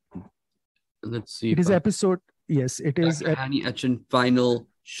let's see. It is episode, yes, it is. Hani Atchan final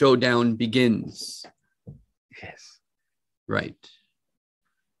showdown begins. Yes. Right.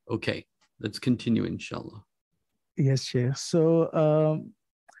 Okay, let's continue, inshallah. Yes, Sheikh. So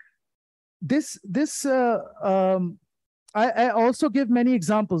I also give many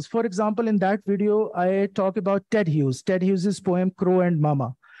examples. For example, in that video, I talk about Ted Hughes's poem Crow and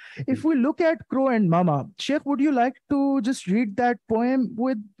Mama. If we look at Crow and Mama, Sheikh, would you like to just read that poem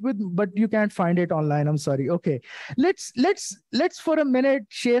but you can't find it online? I'm sorry. Okay. Let's for a minute,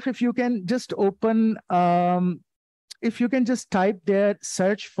 Sheikh, if you can just open, if you can just type there,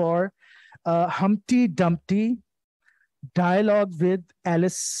 search for Humpty Dumpty dialogue with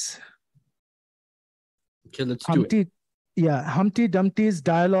Alice. Okay, let's do it. Yeah, Humpty Dumpty's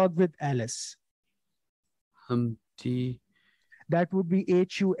dialogue with Alice. Humpty. That would be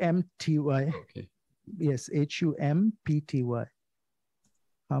Humty. Okay. Yes, Humpty.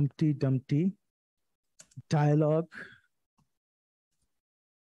 Humpty Dumpty dialogue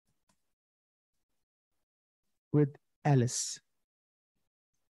with Alice.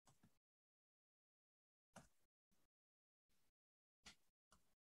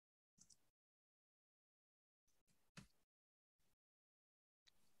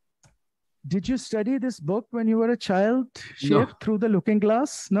 Did you study this book when you were a child, Sheikh, No. through the looking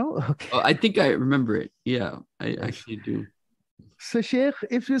glass? No? Okay. Oh, I think I remember it. Yeah, I actually do. So, Sheikh,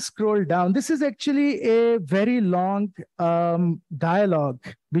 if you scroll down, this is actually a very long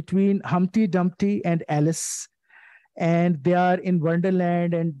dialogue between Humpty Dumpty and Alice. And they are in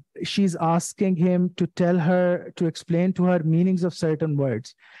Wonderland, and she's asking him to explain to her meanings of certain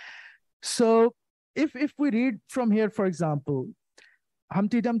words. So if we read from here, for example,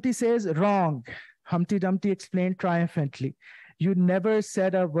 Humpty Dumpty says, wrong. Humpty Dumpty explained triumphantly. You never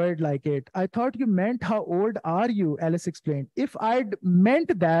said a word like it. I thought you meant, how old are you? Alice explained. If I'd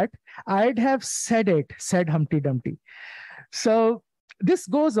meant that, I'd have said it, said Humpty Dumpty. So this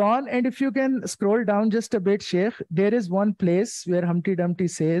goes on. And if you can scroll down just a bit, Sheikh, there is one place where Humpty Dumpty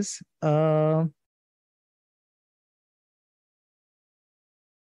says, yeah,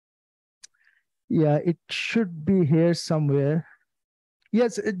 it should be here somewhere.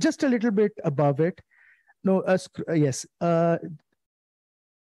 Yes, just a little bit above it. No, yes. One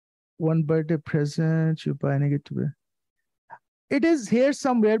birthday present, you're buying it to be. It is here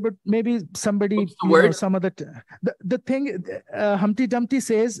somewhere, but maybe somebody, What's the word? some other. The thing, Humpty Dumpty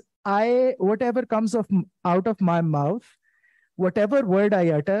says, whatever comes out of my mouth, whatever word I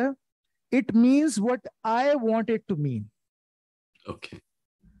utter, it means what I want it to mean. Okay.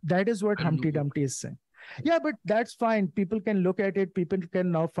 That is what Humpty Dumpty is saying. Yeah, but that's fine. People can look at it. People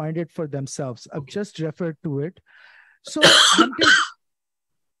can now find it for themselves. I've just referred to it. So, Humpty,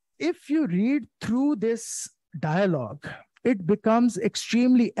 if you read through this dialogue, it becomes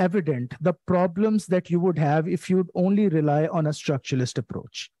extremely evident the problems that you would have if you'd only rely on a structuralist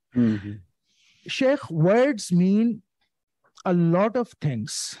approach. Mm-hmm. Sheikh, words mean a lot of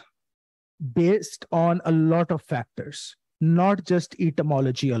things based on a lot of factors, not just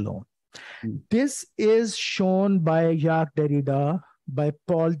etymology alone. This is shown by Jacques Derrida, by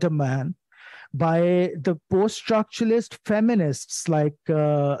Paul de Man, by the post-structuralist feminists like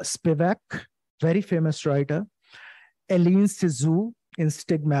Spivak, very famous writer, Eline Cizou in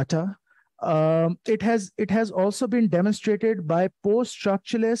Stigmata. It has also been demonstrated by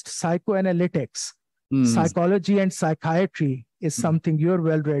post-structuralist psychoanalytics. Psychology and psychiatry is something you're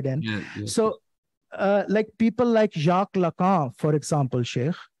well read in. Yeah. So like people like Jacques Lacan, for example,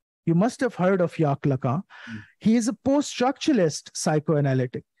 Sheikh, you must have heard of Jacques Lacan. He is a post-structuralist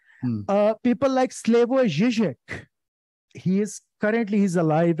psychoanalytic. People like Slavoj Žižek, he's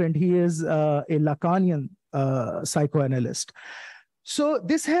alive and he is a Lacanian psychoanalyst. So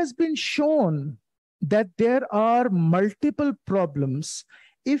this has been shown that there are multiple problems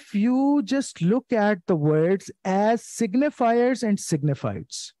if you just look at the words as signifiers and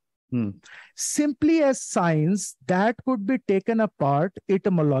signifieds. Simply as signs that could be taken apart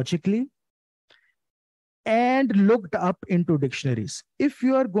etymologically and looked up into dictionaries. If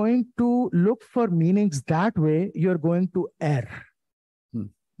you are going to look for meanings that way, you're going to err.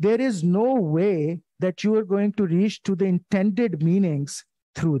 There is no way that you are going to reach to the intended meanings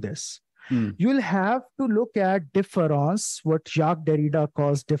through this. You'll have to look at difference, what Jacques Derrida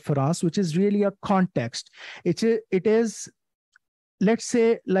calls difference, which is really a context. It is, let's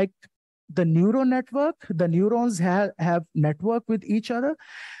say, like the neural network. The neurons have network with each other.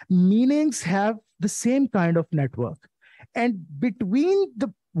 Meanings have the same kind of network. And between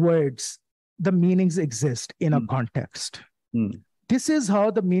the words, the meanings exist in a context. This is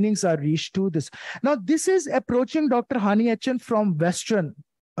how the meanings are reached to this. Now, this is approaching Dr. Hani Atchan from Western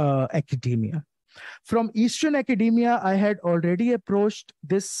academia. From Eastern academia, I had already approached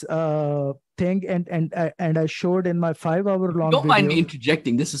this thing, and I showed in my 5-hour-long Don't video. mind me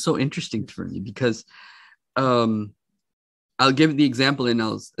interjecting. This is so interesting for me because I'll give the example and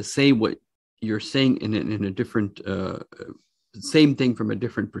I'll say what you're saying in a different, same thing from a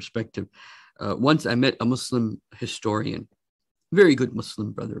different perspective. Once I met a Muslim historian, very good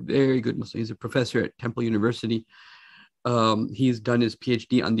Muslim brother, very good Muslim. He's a professor at Temple University. He's done his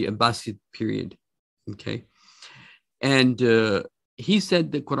PhD on the Abbasid period. Okay. And he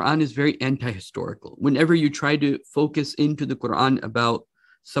said the Quran is very anti-historical. Whenever you try to focus into the Quran about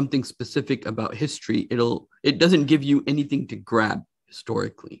something specific about history, it doesn't give you anything to grab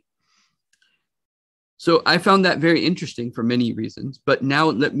historically. So I found that very interesting for many reasons. But now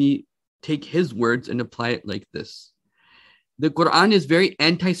let me take his words and apply it like this. The Quran is very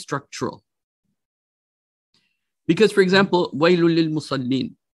anti-structural. Because, for example, wailul lil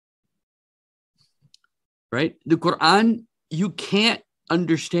musallin, right? The Quran, you can't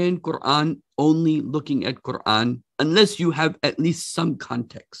understand Quran only looking at Quran unless you have at least some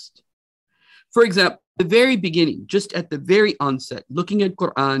context. For example, the very beginning, just at the very onset, looking at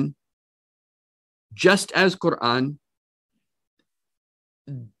Quran just as Quran,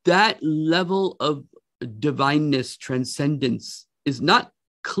 that level of divineness, transcendence is not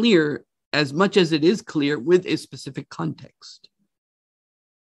clear as much as it is clear with a specific context,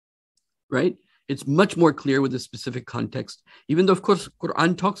 right? It's much more clear with a specific context, even though, of course,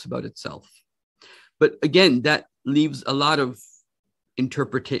 Quran talks about itself. But again, that leaves a lot of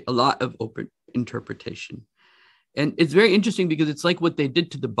open interpretation. And it's very interesting because it's like what they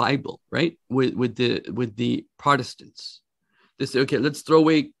did to the Bible, right? With the Protestants. They say, okay, let's throw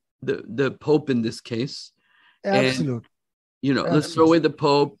away the Pope in this case. Absolutely. Let's throw away the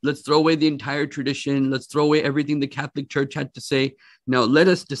Pope. Let's throw away the entire tradition. Let's throw away everything the Catholic Church had to say. Now let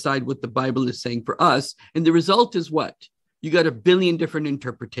us decide what the Bible is saying for us. And the result is what? You got a billion different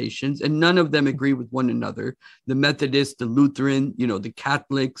interpretations, and none of them agree with one another. The Methodist, the Lutheran, the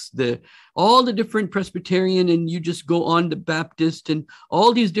Catholics, all the different Presbyterian, and you just go on the Baptist and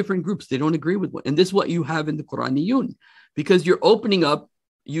all these different groups, they don't agree with one. And this is what you have in the Qur'aniyoon, because you're opening up,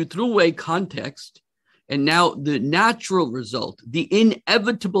 you threw away context. And now the natural result, the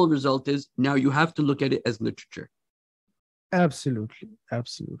inevitable result is now you have to look at it as literature. Absolutely.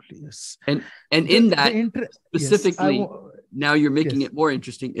 Absolutely. Yes. And in that specifically, yes, now you're making yes. it more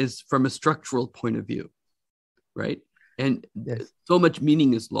interesting, is from a structural point of view, right? And Yes. so much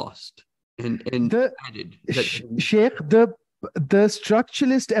meaning is lost and The added. Sheikh, the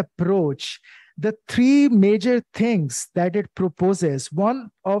structuralist approach, the three major things that it proposes,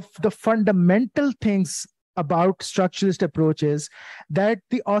 one of the fundamental things about structuralist approach is that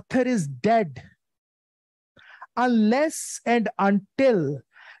the author is dead unless and until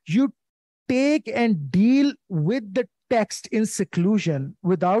you take and deal with the text in seclusion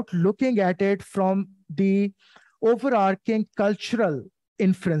without looking at it from the overarching cultural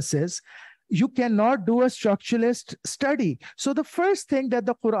inferences. You cannot do a structuralist study. So the first thing that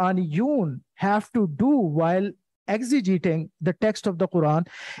the Qur'aniyoon have to do while exegeting the text of the Quran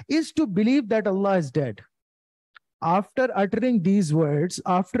is to believe that Allah is dead. After uttering these words,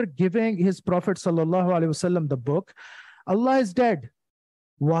 after giving his Prophet sallallahu alaihi wasallam the book, Allah is dead.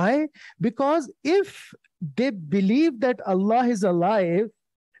 Why? Because if they believe that Allah is alive,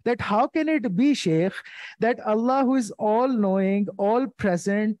 that how can it be, Sheikh, that Allah, who is all knowing, all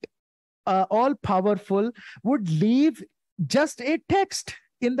present, all powerful, would leave just a text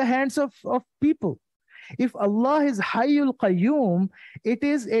in the hands of people? If Allah is Hayyul Qayyum, it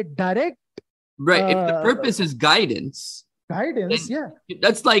is a direct right. If the purpose is guidance, yeah.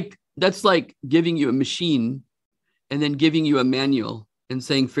 That's like giving you a machine and then giving you a manual and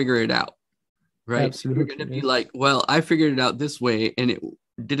saying, figure it out. Right. Absolutely. You're going to be like, well, I figured it out this way and it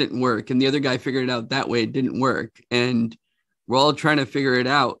didn't work. And the other guy figured it out that way. It didn't work. And we're all trying to figure it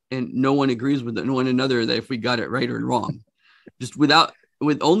out. And no one agrees with one another that if we got it right or wrong. Just with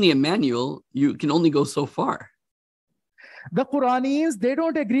only a manual, you can only go so far. The Qur'anians, they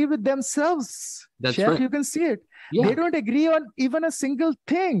don't agree with themselves. That's Sheikh, right. you can see it. Yeah. They don't agree on even a single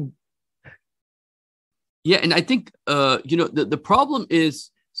thing. Yeah. And I think, the problem is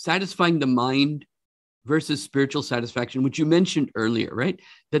satisfying the mind versus spiritual satisfaction, which you mentioned earlier, right?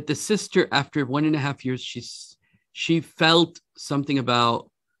 That the sister, after 1.5 years, she felt something about,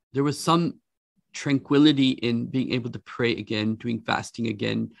 there was some tranquility in being able to pray again, doing fasting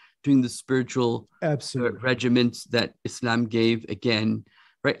again, doing the spiritual regiments that Islam gave again,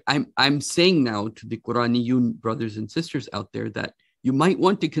 right? I'm saying now to the Qur'aniyoon brothers and sisters out there that you might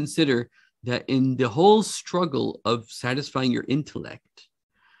want to consider that in the whole struggle of satisfying your intellect,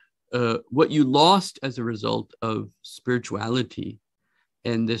 what you lost as a result of spirituality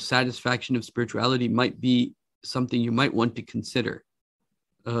and the satisfaction of spirituality might be something you might want to consider.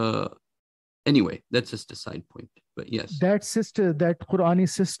 Anyway, that's just a side point, but yes. That sister, that Qur'ani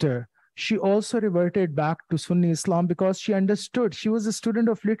sister, she also reverted back to Sunni Islam because she understood. She was a student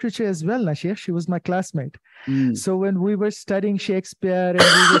of literature as well, na Sheikh. She was my classmate. So when we were studying Shakespeare and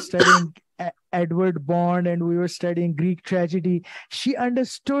we were studying Edward Bond and we were studying Greek tragedy, she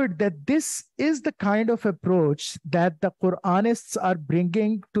understood that this is the kind of approach that the Quranists are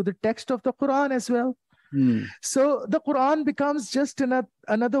bringing to the text of the Quran as well. So the Quran becomes just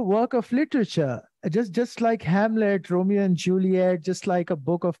another work of literature, just like Hamlet, Romeo and Juliet, just like a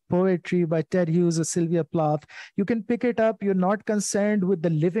book of poetry by Ted Hughes or Sylvia Plath. You can pick it up. You're not concerned with the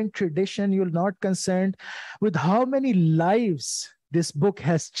living tradition. You're not concerned with how many lives this book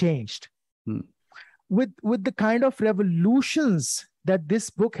has changed. With the kind of revolutions that this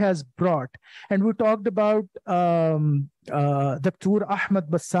book has brought. And we talked about Dr.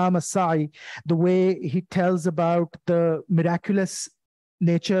 Ahmad Bassam Asai, the way he tells about the miraculous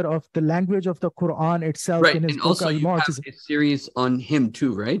nature of the language of the Quran itself, right. In his and book, also you have a series on him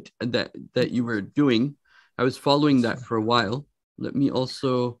too, right? That you were doing. I was following that for a while. Let me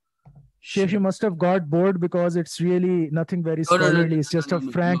also... Sheikh, you must have got bored because it's really nothing very scholarly. It's just a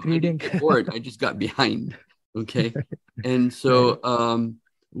frank reading. I didn't get bored. I just got behind. Okay. And so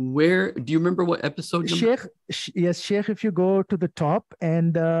where do you remember what episode number? Sheikh, yes, Sheikh, if you go to the top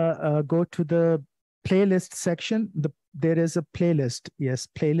and go to the playlist section, there is a playlist. Yes,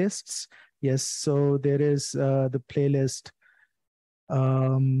 playlists. Yes, so there is the playlist.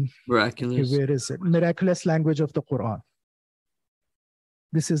 Miraculous. Okay, where is it? Miraculous language of the Quran.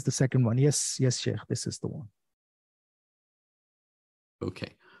 This is the second one. Yes, Sheikh, this is the one.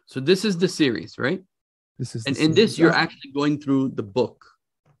 Okay, so this is the series, right? This is, and in this, you're actually going through the book,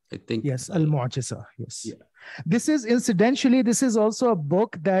 I think. Yes, Al-Mu'jiza. Yes. Yeah. This is, incidentally, this is also a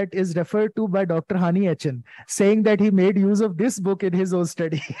book that is referred to by Dr. Hani Atchan, saying that he made use of this book in his own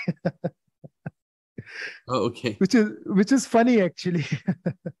study. Oh, okay. Which is funny, actually.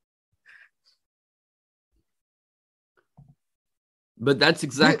 But that's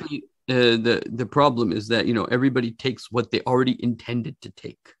exactly the problem, is that everybody takes what they already intended to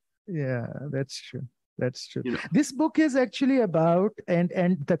take. Yeah, that's true. That's true. You know. This book is actually about,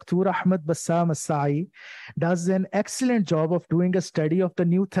 and Dr. Ahmad Bassam Asai does an excellent job of doing a study of the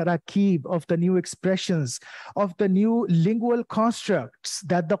new tarakib, of the new expressions, of the new lingual constructs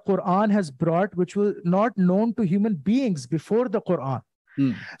that the Quran has brought, which were not known to human beings before the Quran.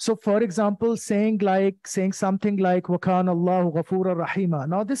 So, for example, saying something like "Wakan Allahu Ghafura Rahima."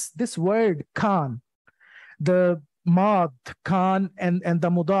 Now, this word "kan," the mad kan and the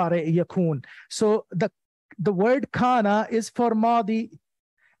mudari yakun. So the word kana is for madi.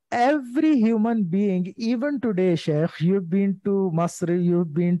 Every human being, even today, Sheikh, you've been to Masr,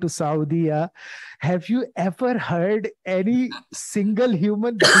 you've been to Saudi. Have you ever heard any single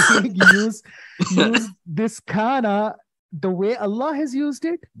human being use this kana the way Allah has used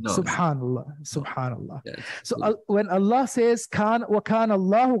it? No. Subhanallah, subhanallah. Yes. So when Allah says wa kana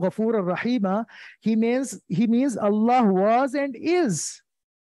Allahu ghafura rahima, he means Allah was and is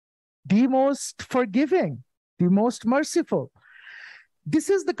the most forgiving, the most merciful. This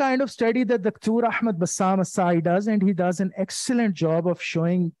is the kind of study that Dr. Ahmad Bassam Asai does, and he does an excellent job of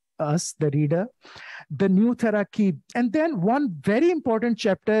showing us, the reader, the new tarakib. And then one very important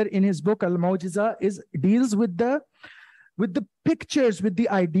chapter in his book Al-Mu'jiza deals with the pictures, with the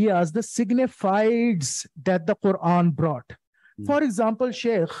ideas, the signifieds that the Quran brought. For example,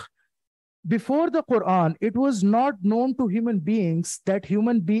 Sheikh, before the Quran, it was not known to human beings that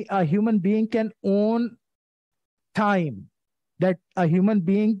a human being can own time, that a human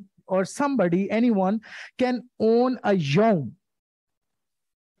being or somebody, anyone, can own a yawm.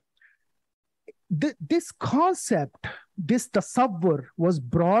 This concept, this tasawwur was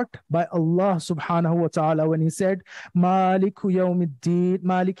brought by Allah subhanahu wa ta'ala when he said, Maliku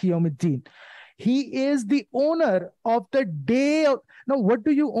yawmiddin. He is the owner of the day. Now, what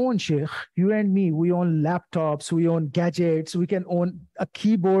do you own, Sheikh? You and me, we own laptops, we own gadgets, we can own a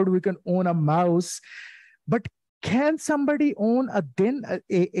keyboard, we can own a mouse. But can somebody own a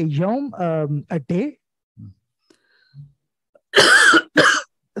yawm, a day?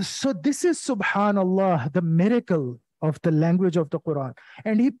 So this is, subhanallah, the miracle of the language of the Quran.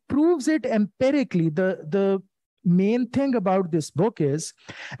 And he proves it empirically. The main thing about this book is,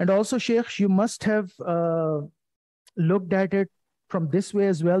 and also, Sheikh, you must have looked at it from this way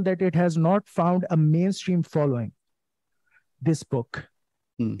as well, that it has not found a mainstream following, this book.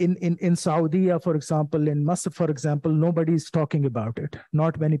 In Saudi, for example, in Masr, for example, nobody is talking about it.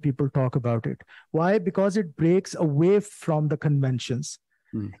 Not many people talk about it. Why? Because it breaks away from the conventions.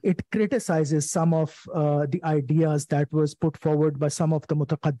 It criticizes some of the ideas that was put forward by some of the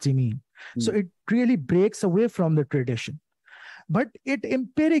mutaqaddimin. So it really breaks away from the tradition. But it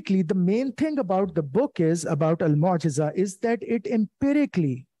empirically, the main thing about the book is, about Al-Mu'jiza, is that it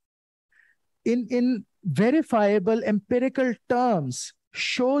empirically, in verifiable empirical terms,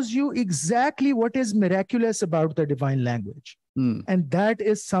 shows you exactly what is miraculous about the divine language. And that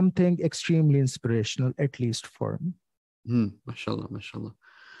is something extremely inspirational, at least for me. Mashallah, mashallah.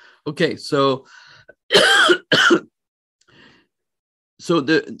 Okay, so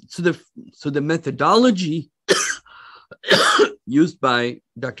the methodology used by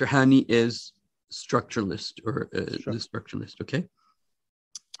Dr. Hani is structuralist, or the structuralist. Okay.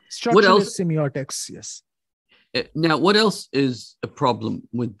 Structuralist what else? Semiotics, yes. Now, what else is a problem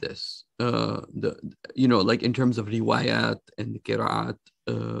with this? Like in terms of riwayat and the qira'at,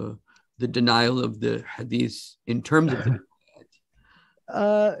 the denial of the hadith in terms of the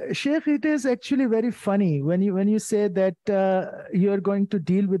Sheikh, it is actually very funny when you say that you are going to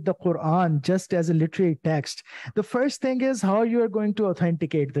deal with the Quran just as a literary text. The first thing is how you are going to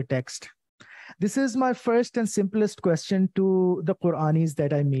authenticate the text. This is my first and simplest question to the Quranis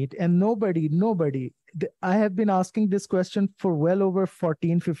that I meet. And nobody, I have been asking this question for well over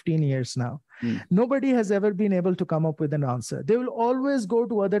 14, 15 years now. Nobody has ever been able to come up with an answer. They will always go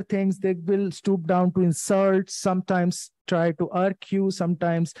to other things. They will stoop down to insult, sometimes try to argue,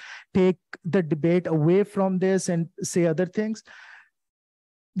 sometimes take the debate away from this and say other things.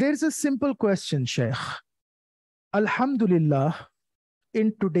 There's a simple question, Sheikh. Alhamdulillah,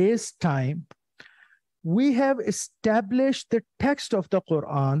 in today's time, we have established the text of the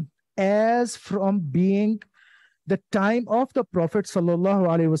Quran as from being the time of the Prophet sallallahu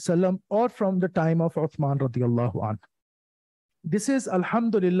alaihi wasallam, or from the time of Uthman radiallahu anhu. This is,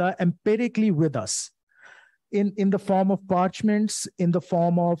 alhamdulillah, empirically with us in the form of parchments, in the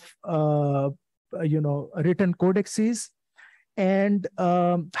form of written codexes. And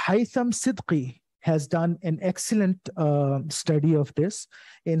Haytham Sidqi has done an excellent study of this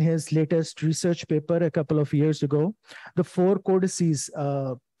in his latest research paper a couple of years ago, the 4 codices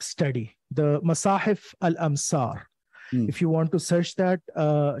study, the Masahif al-Amsar. If you want to search that,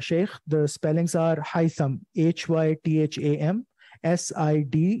 Sheikh, the spellings are Haytham, Hytham,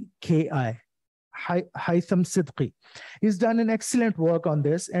 Sidki. Haytham Sidqi. He's done an excellent work on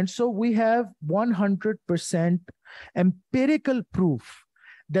this. And so we have 100% empirical proof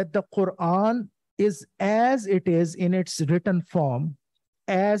that the Quran is as it is in its written form,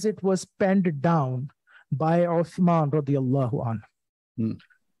 as it was penned down by Uthman radiallahu anhu.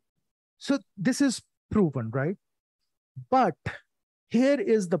 So this is proven, right? But here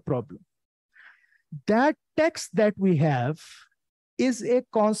is the problem. That text that we have is a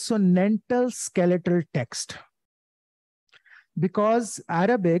consonantal skeletal text, because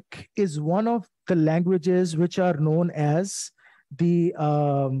Arabic is one of the languages which are known as the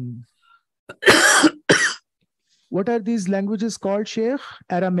what are these languages called, Sheikh?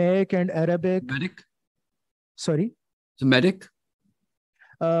 Aramaic and Arabic. Semitic? Sorry? Semitic?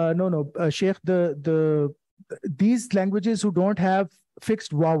 No, Sheikh, these languages who don't have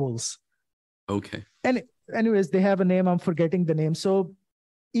fixed vowels. Okay. And anyways, they have a name. I'm forgetting the name. So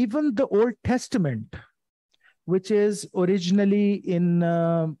even the Old Testament, which is originally in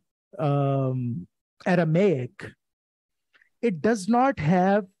Aramaic, it does not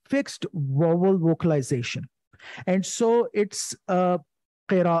have fixed vowel vocalization. And so its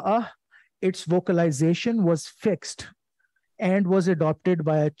qira'ah, its vocalization was fixed and was adopted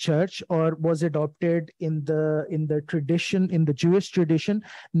by a church, or was adopted in the tradition, in the Jewish tradition.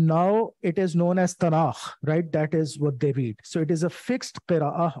 Now it is known as Tanakh, right? That is what they read. So it is a fixed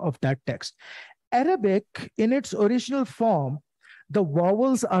qira'ah of that text. Arabic, in its original form, the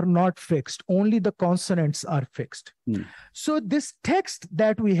vowels are not fixed, only the consonants are fixed. So this text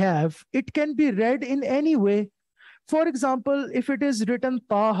that we have, it can be read in any way. For example, if it is written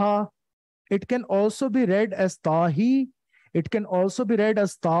Taha, it can also be read as Tahi. It can also be read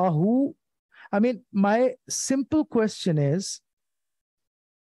as Tahu. I mean, my simple question is,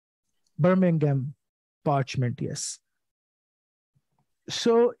 Birmingham parchment, yes.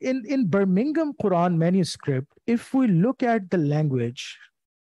 So in Birmingham Quran manuscript, if we look at the language,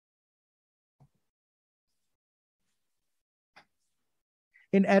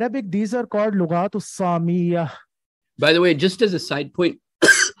 in Arabic, these are called Lughat Samiyah. By the way, just as a side point,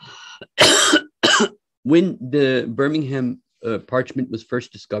 when the Birmingham parchment was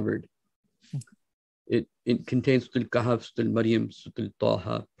first discovered, it contains Sutul Kahf, Sutul Maryam, Sutul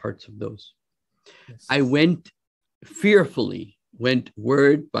Taha, parts of those. Yes. I went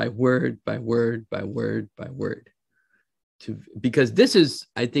word by word by word by word by word, because this is,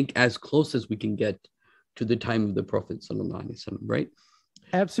 I think, as close as we can get to the time of the Prophet sallallahu alaihi wasallam, right?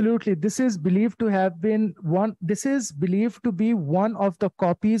 Absolutely. This is believed to have been this is believed to be one of the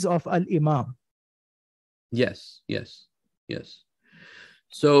copies of Al-Imam. Yes.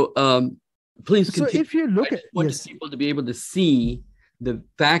 So please continue. So if you look at, I want people to be able to see the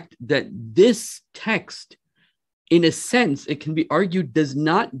fact that this text, in a sense, it can be argued, does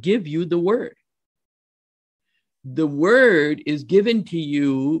not give you the word. The word is given to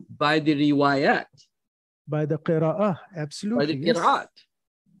you by the riwayat. By the qira'ah, absolutely. By the qira'at.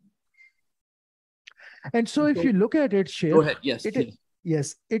 And so if you look at it, Sheikh, go ahead. Yes.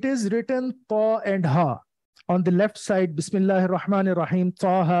 Yes, it is written Ta and Ha. On the left side, Bismillahir Rahmanir Rahim,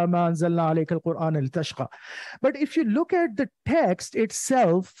 Taha ma anzalna alayka al-Qur'an al-tashqa. But if you look at the text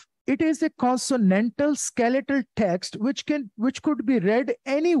itself, it is a consonantal skeletal text which could be read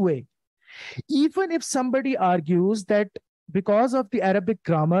anyway. Even if somebody argues that because of the Arabic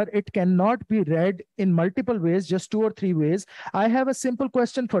grammar, it cannot be read in multiple ways, just 2 or 3 ways, I have a simple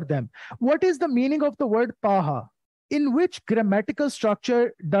question for them. What is the meaning of the word Taha? In which grammatical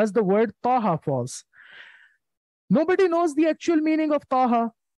structure does the word Taha falls? Nobody knows the actual meaning of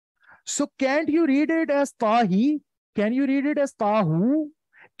Taha. So can't you read it as Tahi? Can you read it as Tahu?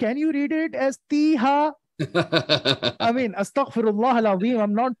 Can you read it as Tiha? I mean, astaghfirullah al-azim,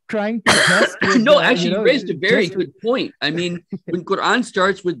 I'm not trying to jest with, no, actually, you raised a very good point. I mean, when Quran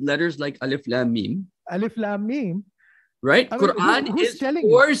starts with letters like Alif Lam Mim. Alif Lam Mim. Right? I mean, Quran is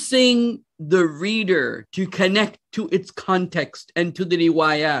forcing the reader to connect to its context and to the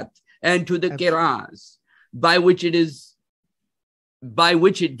riwayat and to the qira'as by which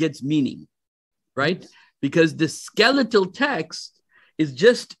it gets meaning. Right? Because the skeletal text is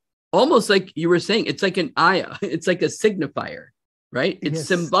just almost like you were saying, it's like an ayah, it's like a signifier, right? It's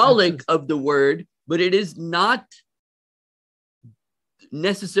symbolic of the word, but it is not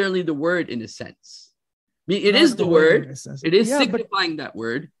necessarily the word in a sense. I mean, it is the word, it is signifying that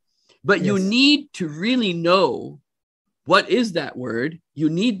word, but you need to really know what is that word. You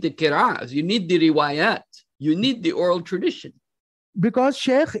need the qira'as, you need the riwayat, you need the oral tradition. Because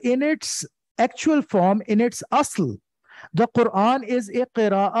Sheikh, in its actual form, in its asl, The Quran is a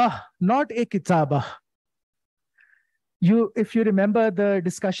qira'ah, not a kitabah. If you remember the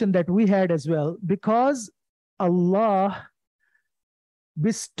discussion that we had as well, because Allah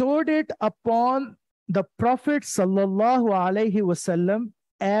bestowed it upon the Prophet sallallahu alaihi wasallam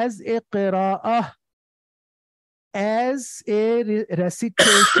as a qira'ah, as a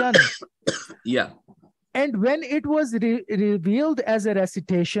recitation. Yeah. And when it was revealed as a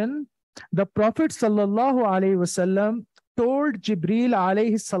recitation, the Prophet sallallahu alaihi wasallam told Jibreel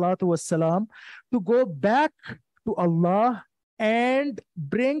alayhi salatu wasalam to go back to Allah and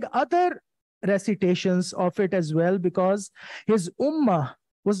bring other recitations of it as well, because his ummah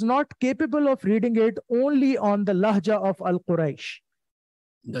was not capable of reading it only on the lahja of Al-Quraysh.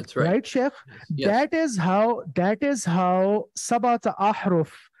 That's right. Right, Sheikh? Yes. That is how sabata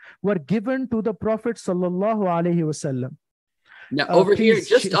ahruf were given to the Prophet sallallahu alaihi wasallam. Now, over here,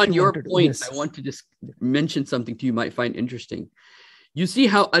 just on your point, yes. I want to just mention something to you might find interesting. You see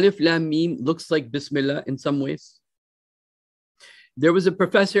how Alif Lam Mim looks like Bismillah in some ways? There was a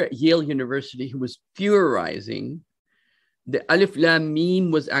professor at Yale University who was theorizing the Alif Lam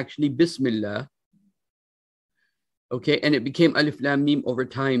Mim was actually Bismillah. Okay, and it became Alif Lam Mim over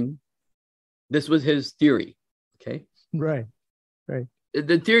time. This was his theory. Okay, right.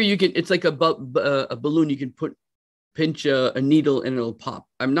 The theory, it's like a balloon. You can pinch a needle and it'll pop.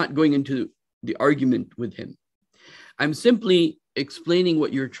 I'm not going into the argument with him. I'm simply explaining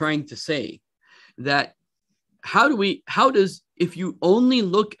what you're trying to say. That if you only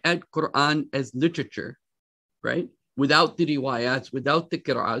look at Quran as literature, right, without the riwayats, without the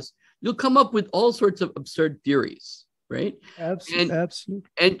qira'as, you'll come up with all sorts of absurd theories, right? Absolutely.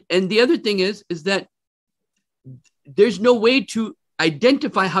 And the other thing is that there's no way to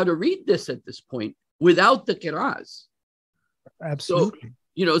identify how to read this at this point without the qira'as. Absolutely.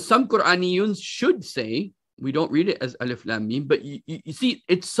 So, some Qur'aniyoons should say, we don't read it as Alif Lam Mim, but you see,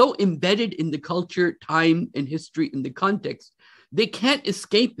 it's so embedded in the culture, time, and history, in the context, they can't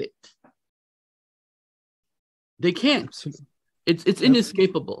escape it. They can't. Absolutely. It's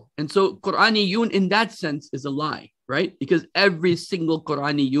inescapable. And so Qur'aniyoon in that sense is a lie, right? Because every single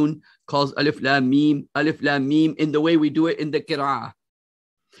Qur'aniyoon calls Alif Lam Mim in the way we do it in the Qira'ah.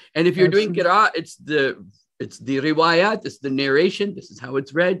 And if you're doing Qira'ah, it's the riwayat, it's the narration. This is how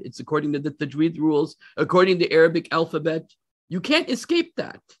it's read. It's according to the tajweed rules, according to the Arabic alphabet. You can't escape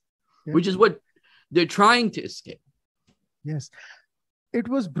that, which is what they're trying to escape. Yes. It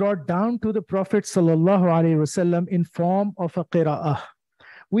was brought down to the Prophet sallallahu alaihi wasallam in form of a qira'ah.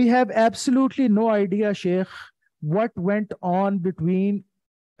 We have absolutely no idea, Sheikh, what went on between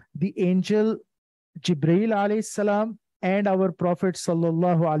the angel Jibreel alayhi salam and our Prophet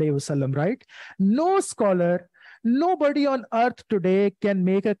sallallahu alaihi wasallam, right? No scholar, nobody on earth today can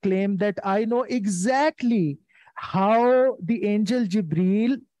make a claim that I know exactly how the angel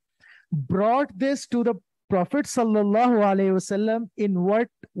Jibreel brought this to the Prophet sallallahu alaihi wasallam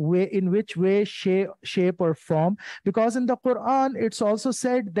in which way, shape or form, because in the Quran it's also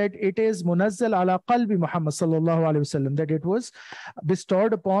said that it is munazzal ala qalbi Muhammad sallallahu alaihi wasallam, that it was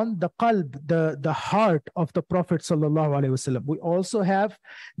bestowed upon the qalb, the heart of the Prophet sallallahu alaihi wasallam. We also have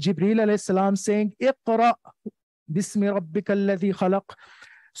Jibreel alayhi salam saying iqra bismi rabbika alladhi khalaq.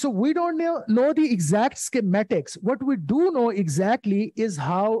 So we don't know the exact schematics. What we do know exactly is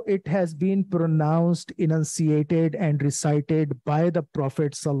how it has been pronounced, enunciated, and recited by the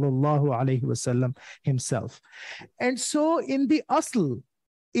Prophet sallallahu alaihi wasallam himself. And so, in the asl,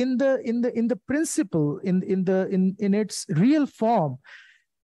 in the principle, in its real form,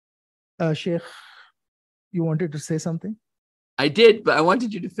 Sheikh, you wanted to say something? I did, but I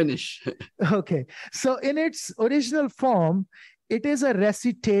wanted you to finish. Okay. So, in its original form, it is a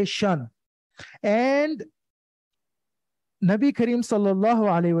recitation. And Nabi Kareem sallallahu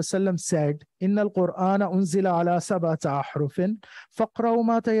alayhi wasallam said, Inna al-Qur'ana unzila ala sabata ahrufin, faqra'u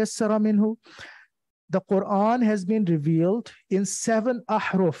ma tayassara minhu. The Quran has been revealed in 7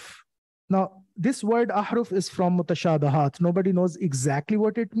 ahruf. Now, this word ahruf is from mutashabahat. Nobody knows exactly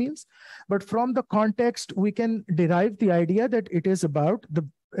what it means. But from the context, we can derive the idea that it is about the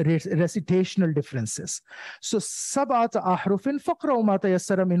recitational differences. So, sab'ata ahrufin faqra'u ma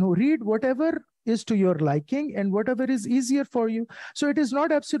tayassara minhu. Read whatever is to your liking and whatever is easier for you. So, it is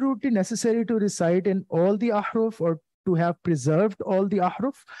not absolutely necessary to recite in all the ahruf or to have preserved all the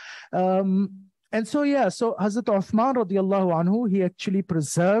ahruf. And so, so Hazrat Uthman radiallahu anhu, he actually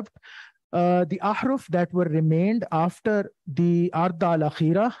preserved the ahruf that were remained after the Arda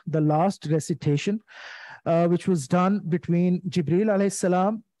al-Akhira, the last recitation, which was done between Jibreel alayhi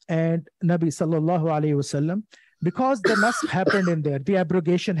salam and Nabi sallallahu alayhi wasallam. because the naskh happened in there, the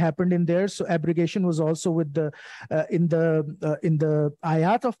abrogation happened in there. So abrogation was also with the in the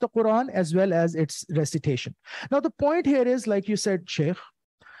ayat of the Quran as well as its recitation. Now the point here is, like you said, Sheikh,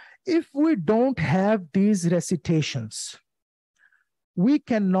 if we don't have these recitations, we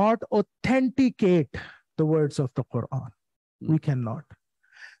cannot authenticate the words of the Quran. We cannot.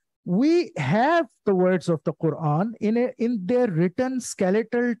 We have the words of the Quran in their written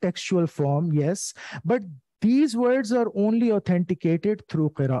skeletal textual form, yes, but these words are only authenticated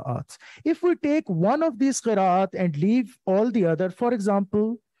through qira'at. If we take one of these qira'at and leave all the other, for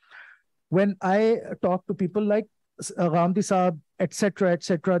example, when I talk to people like Ghamdi Saab,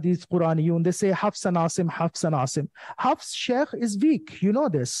 etc., these Qur'aniyoon, they say Hafs and Asim, Hafs and Asim. Hafs, Sheikh, is weak. You know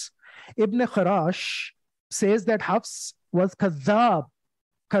this. Ibn Kharash says that Hafs was kazzab,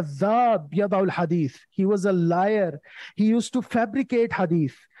 yada'ul hadith. He was a liar. He used to fabricate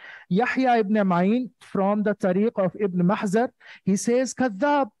hadith. Yahya ibn Ma'in, from the tariq of Ibn Mahzar, he says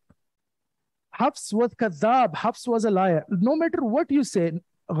kazzab. Hafs was kazzab. Hafs was a liar. No matter what you say,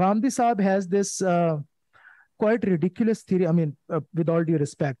 Ghamdi Saab has this quite ridiculous theory. I mean, with all due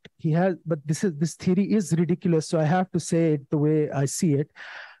respect, he has, but this theory is ridiculous. So I have to say it the way I see it.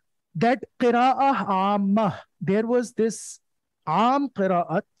 That qira'ah ammah, there was this Am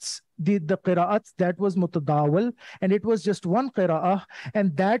qira'ats, the qira'ats that was mutadawal, and it was just one qira'ah,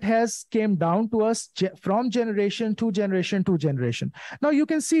 and that has came down to us from generation to generation to generation. Now you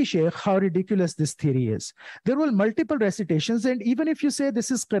can see, Sheikh, how ridiculous this theory is. There were multiple recitations, and even if you say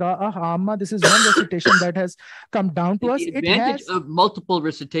this is qira'ah amma, this is one recitation that has come down to us. The advantage of multiple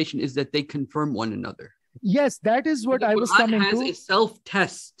recitation is that they confirm one another. Yes, that is what I was coming to. It has a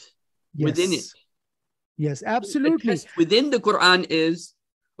self-test within it. Yes, absolutely. The test within the Quran is,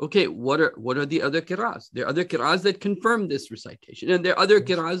 okay, what are the other qira'as? There are other qira'as that confirm this recitation, and there are other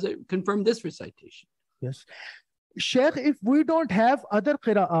qira'as that confirm this recitation. Yes. Sheikh, if we don't have other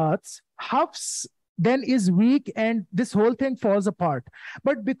qira'ats, Hafs then is weak and this whole thing falls apart.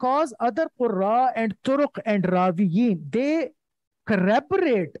 But because other qurra and turuq and rawiyin, they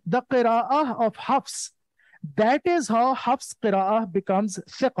corroborate the qira'ah of Hafs, that is how Hafs qira'ah becomes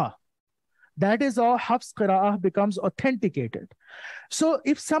thiqah. That is how Hafs qira'ah becomes authenticated. So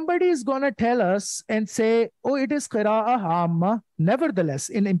if somebody is going to tell us and say, oh, it is qira'ah amma, nevertheless,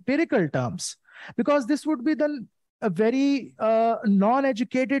 in empirical terms, because this would be then a very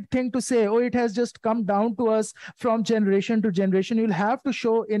non-educated thing to say, oh, it has just come down to us from generation to generation. You'll have to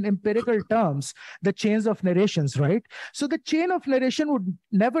show in empirical terms the chains of narrations, right? So the chain of narration would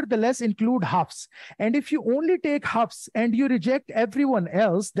nevertheless include Hafs. And if you only take Hafs and you reject everyone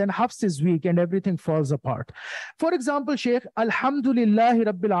else, then Hafs is weak and everything falls apart. For example, Sheikh, Alhamdulillahi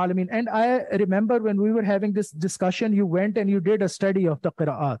Rabbil Alameen. And I remember when we were having this discussion, you went and you did a study of the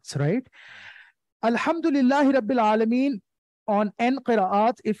qira'ats, right? Alhamdulillahi Rabbil Alameen, on N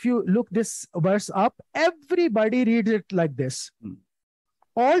qira'at, if you look this verse up, everybody reads it like this.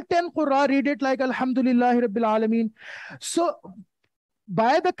 All 10 qurra read it like Alhamdulillahi Rabbil Alameen. So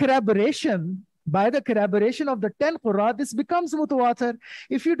by the corroboration of the 10 qurra, this becomes mutawatir.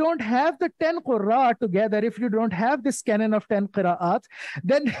 If you don't have the 10 qurra together, if you don't have this canon of 10 qira'at,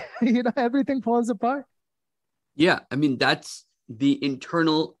 then everything falls apart. Yeah, I mean, that's the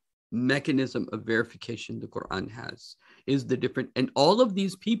internal mechanism of verification the Quran has, is the different, and all of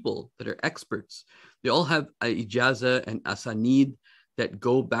these people that are experts, they all have ijaza and asanid that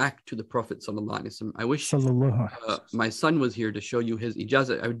go back to the Prophet sallallahu alaihi wasallam. I wish my son was here to show you his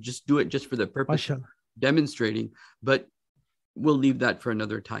ijaza. I would just do it just for the purpose of demonstrating, but we'll leave that for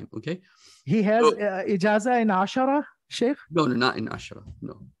another time. Okay, he has ijaza in Ashara, Sheikh? No, not in Ashara.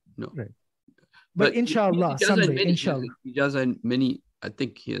 No. Right. But inshallah, someday, inshallah. Ijaza in many. I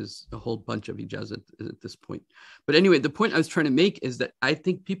think he has a whole bunch of ijazah at this point. But anyway, the point I was trying to make is that I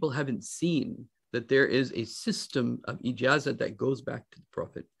think people haven't seen that there is a system of ijazah that goes back to the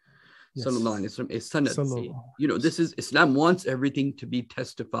Prophet. Yes. Sallallahu Alaihi Wasallam, a sanad. This is, Islam wants everything to be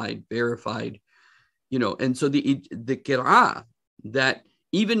testified, verified, and so the qira'ah, that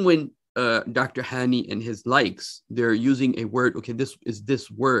even when Dr. Hani and his likes, they're using a word, okay, this is this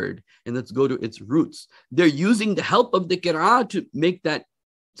word, and let's go to its roots. They're using the help of the qira'ah to make that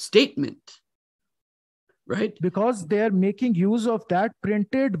statement, right? Because they're making use of that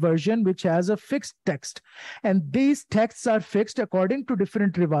printed version, which has a fixed text. And these texts are fixed according to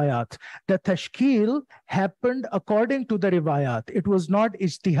different riwayat. The tashkil happened according to the riwayat. It was not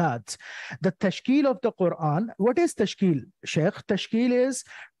ijtihads. The tashkil of the Quran, what is tashkil, Sheikh? Tashkil is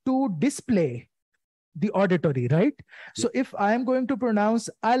to display the auditory, right? So if I am going to pronounce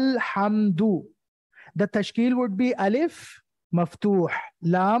alhamdu, the tashkil would be alif maftuh,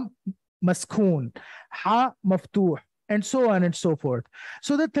 lam maskoon, ha maftuh, and so on and so forth.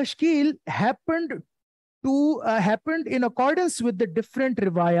 So the tashkil happened in accordance with the different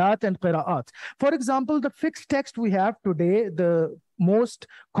riwayat and qira'at. For example, the fixed text we have today, the most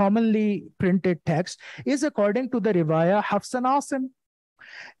commonly printed text, is according to the riwayah Hafs and Asim.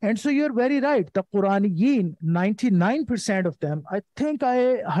 And so you're very right. The Qur'aniyoon, 99% of them, I think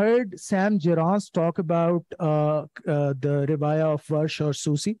I heard Sam Gerance talk about the riwayah of Warsh or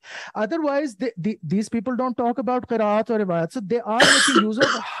Susi. Otherwise, these people don't talk about qira'at or riwayat. So they are making use of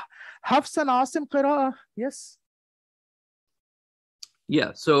Hafs and Asim qira'ah. Yes.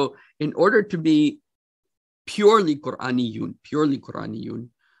 Yeah. So in order to be purely Qur'aniyoon,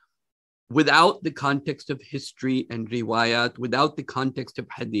 without the context of history and riwayat, without the context of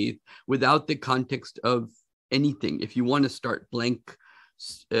hadith, without the context of anything, if you want to start blank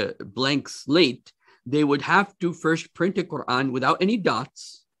slate, they would have to first print a Quran without any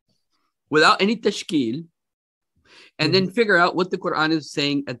dots, without any tashkil, and then figure out what the Quran is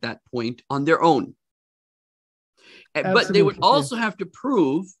saying at that point on their own. Absolutely. But they would also have to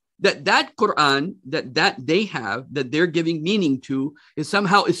prove that Quran that they have, that they're giving meaning to, is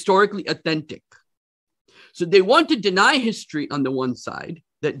somehow historically authentic. So they want to deny history on the one side,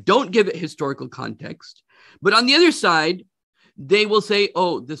 that don't give it historical context. But on the other side, they will say,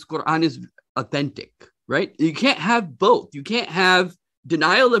 oh, this Quran is authentic, right? You can't have both. You can't have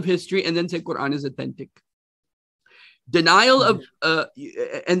denial of history and then say Quran is authentic. Denial of,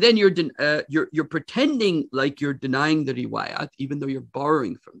 and then you're pretending like you're denying the riwayat, even though you're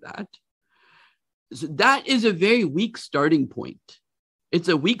borrowing from that. So that is a very weak starting point. It's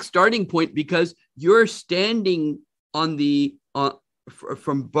a weak starting point because you're standing on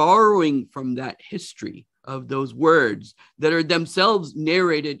from borrowing from that history of those words that are themselves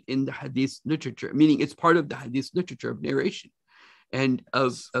narrated in the hadith literature, meaning it's part of the hadith literature of narration and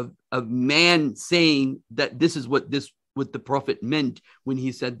of man saying that this is what the Prophet meant when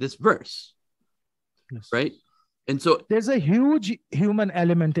he said this verse. Yes. Right? And so there's a huge human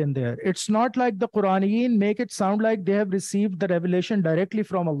element in there. It's not like the Qur'aniyoon make it sound like they have received the revelation directly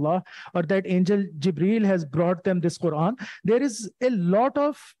from Allah, or that angel Jibreel has brought them this Quran. There is a lot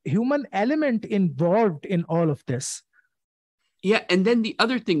of human element involved in all of this. Yeah, and then the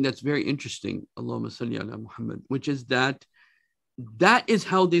other thing that's very interesting, Allahumma salli ala Muhammad, which is that is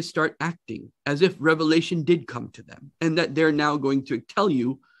how they start acting, as if revelation did come to them, and that they're now going to tell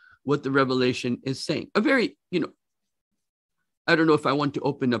you what the revelation is saying. A very, I don't know if I want to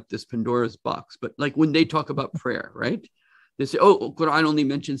open up this Pandora's box, but like when they talk about prayer, right? They say, oh, Quran only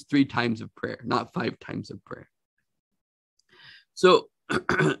mentions 3 times of prayer, not 5 times of prayer. So,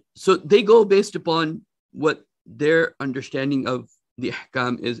 so they go based upon what their understanding of the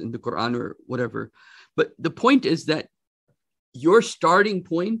ahkam is in the Quran or whatever. But the point is that your starting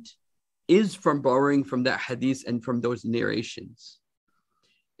point is from borrowing from that hadith and from those narrations.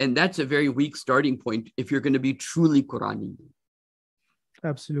 And that's a very weak starting point if you're going to be truly Quranic.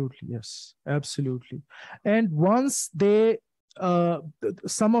 Absolutely, yes, absolutely. And once they,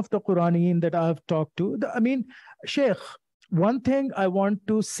 some of the Quraniyin that I've talked to, Sheikh, one thing I want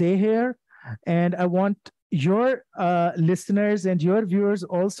to say here, and I want your listeners and your viewers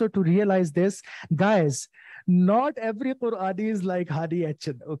also to realize this, guys, not every Qur'ani is like Hani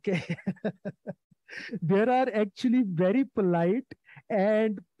Atchan, okay? There are actually very polite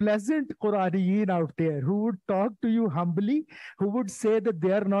and pleasant Qur'aniyin out there who would talk to you humbly, who would say that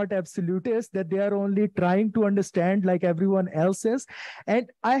they are not absolutists, that they are only trying to understand like everyone else is.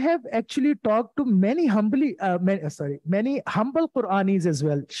 And I have actually talked to many humble Qur'anis as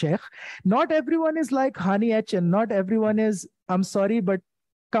well, Sheikh. Not everyone is like Hani Atchan. Not everyone is, I'm sorry, but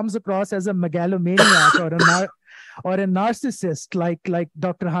comes across as a megalomaniac or a narcissist like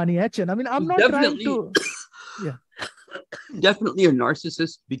Dr. Hani Atchan. I mean, I'm not trying to... Yeah. Definitely a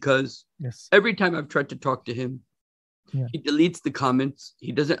narcissist, because yes, every time I've tried to talk to him, he deletes the comments.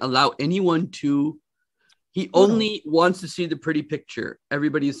 He doesn't allow anyone to... He only wants to see the pretty picture.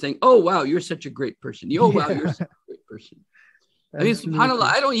 Everybody is saying, oh, wow, you're such a great person. Oh, wow, you're such a great person. I mean, subhanAllah,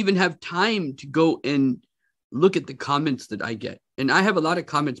 I don't even have time to go and look at the comments that I get. And I have a lot of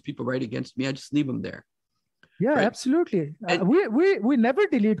comments people write against me. I just leave them there. Yeah, right? Absolutely. We never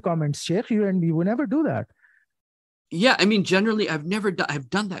delete comments, Sheikh. You and me, we never do that. Yeah, I mean, generally, I've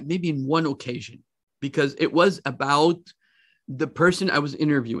done that maybe in one occasion, because it was about the person I was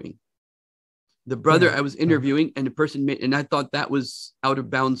interviewing, the brother I was interviewing, and the person and I thought that was out of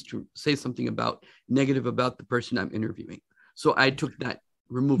bounds to say something negative about the person I'm interviewing. So I took that,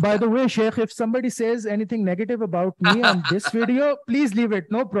 removed By the way, Sheikh, if somebody says anything negative about me on this video, please leave it.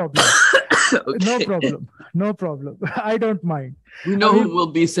 No problem. No Okay. problem. No problem. I don't mind. We know I mean, who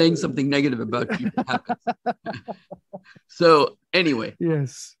will be saying something negative about you if it happens. So anyway,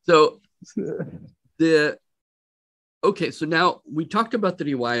 yes. so so now we talked about the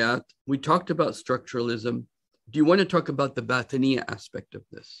riwayat, we talked about structuralism. Do you want to talk about the batiniya aspect of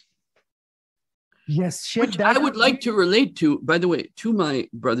this? Yes, Sheikh, Which I would like to relate to, by the way, to my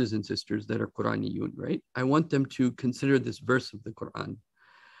brothers and sisters that are Qur'aniyoon, right? I want them to consider this verse of the Quran.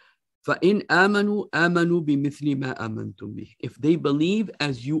 فَإِنْ آمَنُوا آمَنُوا بِمِثْلِ مَا آمَنْتُمْ بِهِ. If they believe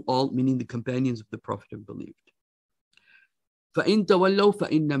as you all, meaning the companions of the Prophet, have believed. فَإِنْ تَوَلَّوْا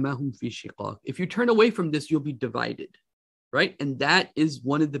فَإِنَّمَا هُمْ فِي شِقَاقٍ. If you turn away from this, you'll be divided, right? And that is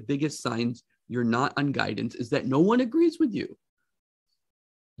one of the biggest signs you're not on guidance, is that no one agrees with you.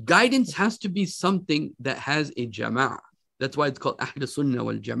 Guidance has to be something that has a jama'ah. That's why it's called Ahl Sunnah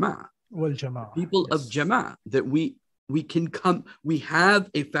wal Jama'ah. Wal Jama'ah. People of Jama'ah, that we can come, we have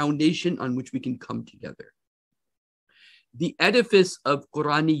a foundation on which we can come together. The edifice of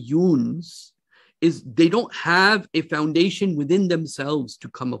Qur'aniyoons is they don't have a foundation within themselves to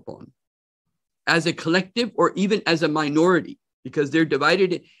come upon as a collective or even as a minority, because they're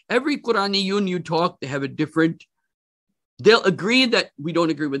divided. Every Qur'aniyoon you talk, they have a different. They'll agree that we don't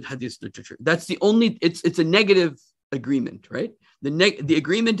agree with hadith literature. That's the only, it's a negative agreement, right? The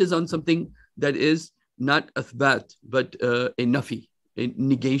agreement is on something that is not athbat, but a nafi, a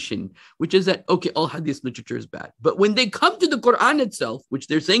negation, which is that, okay, all hadith literature is bad. But when they come to the Quran itself, which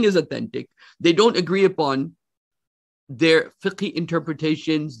they're saying is authentic, they don't agree upon their fiqh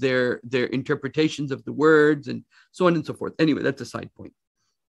interpretations, their interpretations of the words, and so on and so forth. Anyway, that's a side point.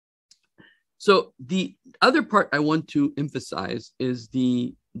 So the other part I want to emphasize is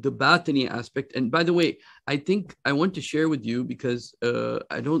the batini aspect. And by the way, I think I want to share with you, because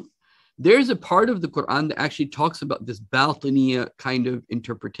there's a part of the Quran that actually talks about this batini kind of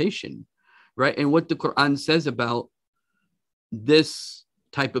interpretation, right? And what the Quran says about this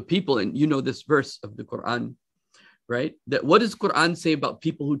type of people. And you know this verse of the Quran, right? That what does Quran say about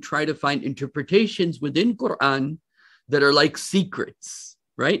people who try to find interpretations within Quran that are like secrets?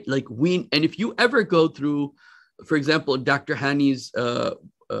 Right? Like and if you ever go through, for example, Dr. Hani's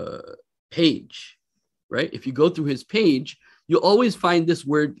page, right? If you go through his page, you'll always find this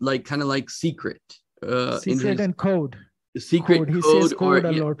word, like kind of like secret. Secret and code. Secret code. He says code or,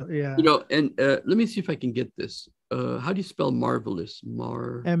 a lot. Yeah. You know, and let me see if I can get this. How do you spell marvelous?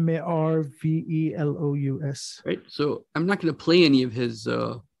 Marvelous. Right. So I'm not going to play any of his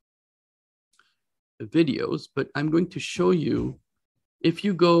videos, but I'm going to show you. If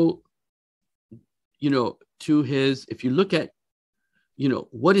you go, you know, to his, if you look at, you know,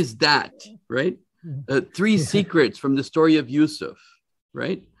 what is that, right? Three secrets from the story of Yusuf,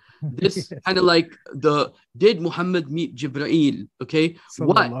 right? This kind of like did Muhammad meet Jibreel? Okay,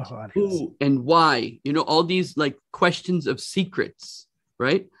 what, who, and why? You know, all these like questions of secrets,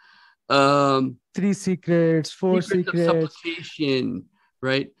 right? Three secrets, four secrets of supplication,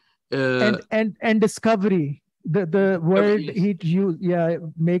 right? And discovery. The word he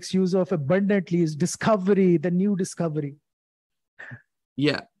makes use of abundantly is discovery, the new discovery.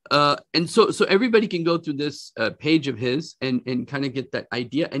 Yeah. And so everybody can go through this page of his and kind of get that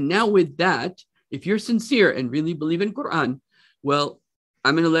idea. And now with that, if you're sincere and really believe in Quran, well,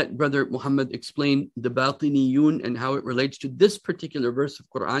 I'm going to let Brother Muhammad explain the batiniyun and how it relates to this particular verse of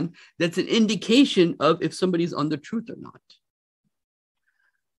Quran. That's an indication of if somebody's on the truth or not.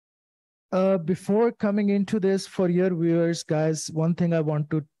 Before coming into this, for your viewers, guys, one thing I want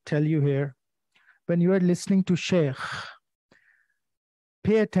to tell you here. When you are listening to Sheikh,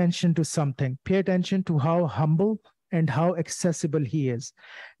 pay attention to something. Pay attention to how humble and how accessible he is.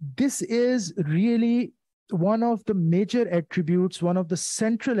 This is really one of the major attributes, one of the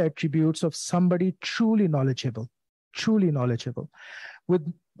central attributes of somebody truly knowledgeable. Truly knowledgeable. With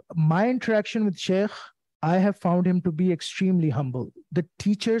my interaction with Sheikh, I have found him to be extremely humble. The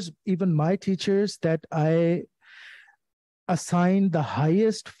teachers, even my teachers that I assign the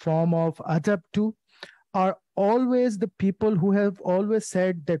highest form of adab to, are always the people who have always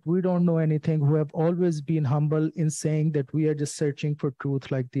said that we don't know anything, who have always been humble in saying that we are just searching for truth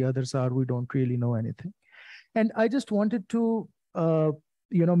like the others are. We don't really know anything. And I just wanted to,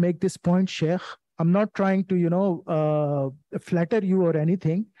 make this point, Sheikh. I'm not trying to, flatter you or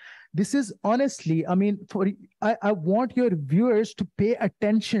anything. This is honestly, I mean, I want your viewers to pay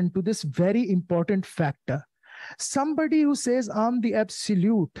attention to this very important factor. Somebody who says, I'm the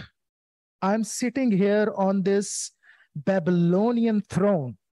absolute, I'm sitting here on this Babylonian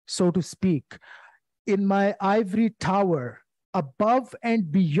throne, so to speak, in my ivory tower, above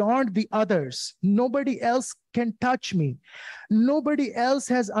and beyond the others. Nobody else can touch me. Nobody else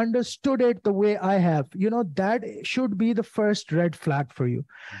has understood it the way I have. That should be the first red flag for you.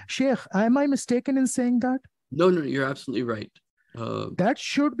 Sheikh, am I mistaken in saying that? No, you're absolutely right. That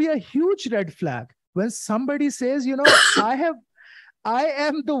should be a huge red flag. When somebody says, I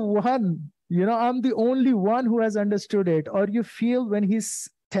am the one, I'm the only one who has understood it. Or you feel when he's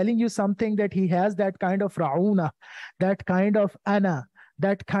telling you something that he has that kind of ra'una, that kind of ana,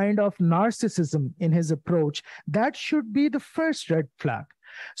 that kind of narcissism in his approach. That should be the first red flag.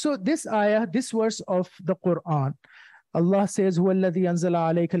 So this ayah, this verse of the Quran, Allah says, وَالَّذِي أَنزَلَ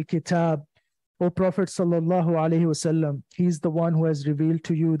عَلَيْكَ الْكِتَابِ, O Prophet sallallahu alaihi wasallam, he's the one who has revealed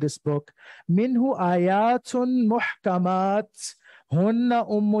to you this book. Minhu ayatun muhkamat hunna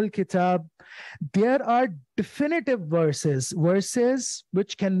ummul kitab. There are definitive verses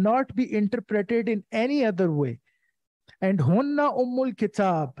which cannot be interpreted in any other way. And hunna ummul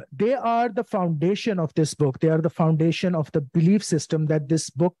kitab, they are the foundation of this book. They are the foundation of the belief system that this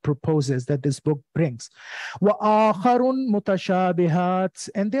book proposes, that this book brings. Wa akharun mutashabihat,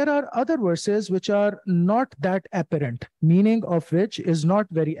 and there are other verses which are not that apparent, meaning of which is not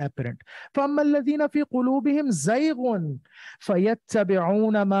very apparent. فَأَمَّا الَّذِينَ فِي قُلُوبِهِمْ زَيْغٌ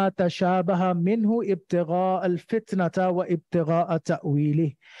فَيَتَّبِعُونَ مَا تَشَابَهَ مِنْهُ ابْتِغَاءَ الْفِتْنَةَ وَابْتِغَاءَ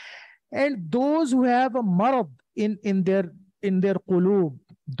تَأْوِيلِهِ. And those who have a marad in their qulub,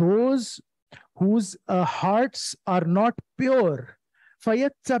 those whose hearts are not pure,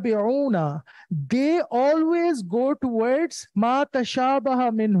 فَيَتَّبِعُونَ, they always go towards مَا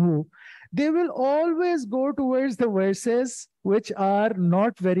تَشَابَهَ مِنْهُ. They will always go towards the verses which are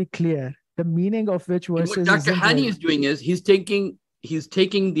not very clear, the meaning of which verses. What Dr. Hani is doing is he's taking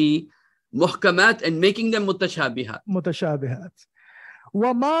the muhkamat and making them mutashabihat.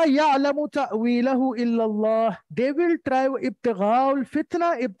 وَمَا يَعْلَمُ تَأْوِيلَهُ إِلَّا اللَّهِ. They will try ابتغاء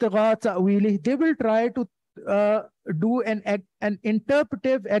الفتنة ابتغاء تأويله. They will try to do an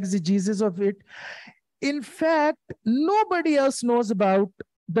interpretive exegesis of it. In fact, nobody else knows about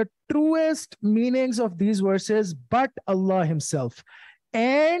the truest meanings of these verses but Allah Himself.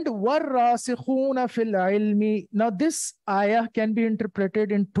 And وَالرَّاسِخُونَ فِي الْعِلْمِ. Now this ayah can be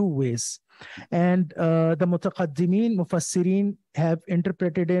interpreted in two ways. And the mutaqaddimin, mufassirin have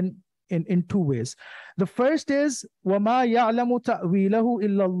interpreted in two ways. The first is وَمَا يَعْلَمُ تَأْوِيلَهُ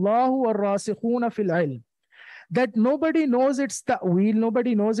إِلَّا اللَّهُ وَالرَّاسِخُونَ فِي الْعِلْمِ. That nobody knows its ta'wil,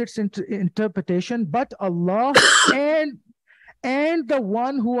 nobody knows its interpretation but Allah and the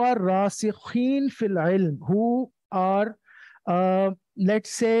one who are rasikhin fil ilm, who are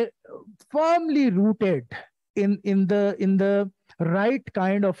let's say firmly rooted in the right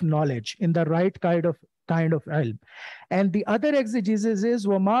kind of knowledge, in the right kind of ilm. And the other exegesis is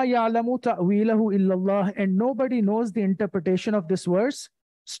وَمَا يَعْلَمُ تَأْوِيلَهُ إِلَّا اللَّهِ, and nobody knows the interpretation of this verse.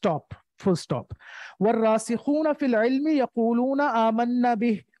 Stop. Full stop. وَالرَّاسِخُونَ فِي الْعِلْمِ يَقُولُونَ آمَنَّا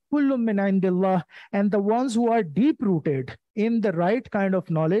بِهِ كُلٌّ مِّنْ عِنْدِ اللَّهِ. And the ones who are deep-rooted in the right kind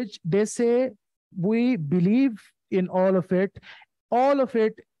of knowledge, they say, we believe in all of it. All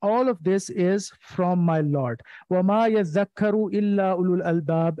of this is from my Lord. وَمَا يَذَّكَّرُ إِلَّا أُولُو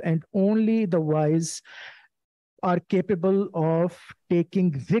الْأَلْبَابِ. And only the wise are capable of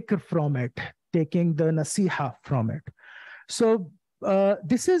taking dhikr from it, taking the nasiha from it. So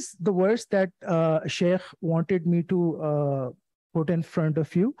this is the verse that Sheikh wanted me to put in front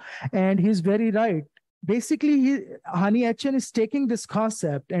of you. And he's very right. Basically, Hani Atchan is taking this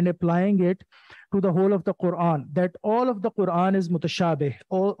concept and applying it to the whole of the Quran, that all of the Quran is mutashabih,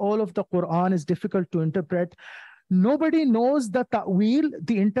 all of the Quran is difficult to interpret. Nobody knows the ta'wil,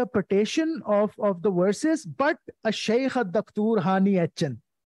 the interpretation of the verses, but a Shaykh al-Daktur Hani Atchan,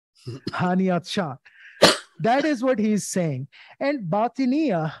 Hani Atchan. That is what he is saying. And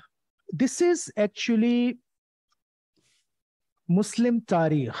Batiniya, this is actually Muslim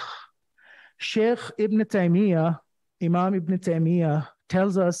Tariq. Sheikh Ibn Taymiyyah, Imam Ibn Taymiyyah,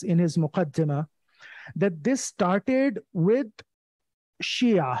 tells us in his Muqaddimah that this started with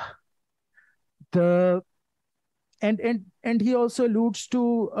Shia. And he also alludes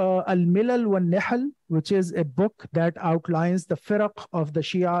to Al-Milal wa Nihal, which is a book that outlines the firaq of the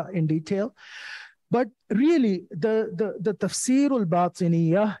Shia in detail. But really, the Tafsir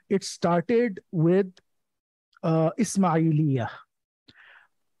al-Batiniyah, it started with Ismailiyah,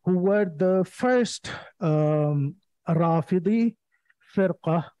 who were the first Rafidi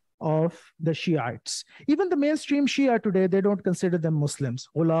firqa of the Shiites. Even the mainstream Shia today, they don't consider them Muslims.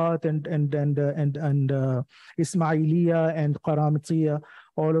 Ghulat and Ismailiyah and Qaramatiyah,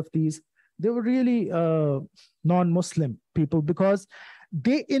 all of these, they were really non-Muslim people because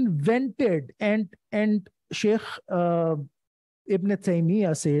they invented and Sheikh Ibn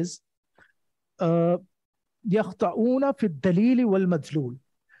Taymiyyah says, يَخْطَئُونَ فِي الدَّلِيلِ وَالْمَدْلُولِ.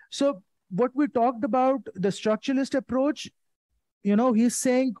 So what we talked about, the structuralist approach, he's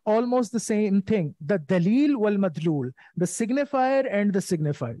saying almost the same thing. The dalil wal madlul, the signifier and the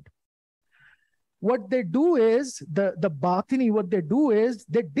signified. What they do is, the batini, what they do is,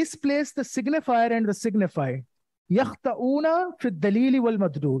 they displace the signifier and the signified. يَخْطَئُونَ فِي الدَّلِيلِ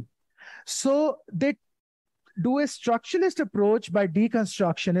وَالْمَدْلُولِ. So they do a structuralist approach by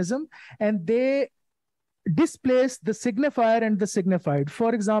deconstructionism, and they displace the signifier and the signified.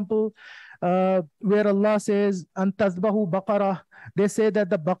 For example, where Allah says, "An tazbahu baqarah," they say that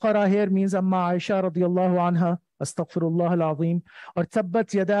the baqarah here means Amma Aisha radiyallahu anha, astaghfirullah al-azim, or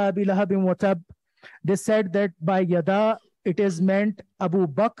tabbat yada abi lahabin wa tab. They said that by yada it is meant Abu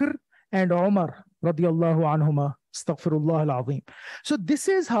Bakr and Omar radiyallahu anhuma, astaghfirullah al-azim. So this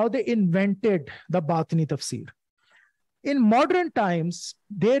is how they invented the Batini tafsir. In modern times,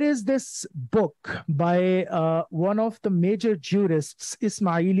 there is this book by one of the major jurists,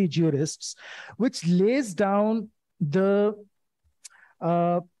 Ismaili jurists, which lays down the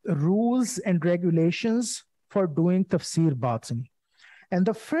rules and regulations for doing tafsir batini. And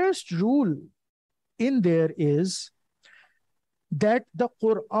the first rule in there is that the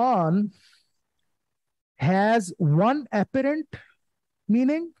Quran has one apparent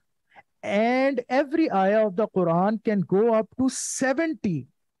meaning, and every ayah of the Quran can go up to 70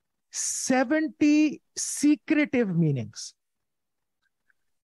 secretive meanings.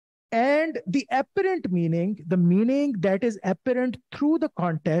 And the apparent meaning, the meaning that is apparent through the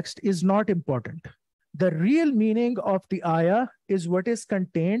context, is not important. The real meaning of the ayah is what is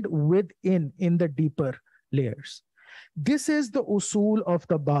contained within, in the deeper layers. This is the usul of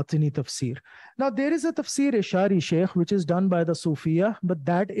the Batini tafsir. Now, there is a tafsir Ishari, Sheikh, which is done by the Sufiya, but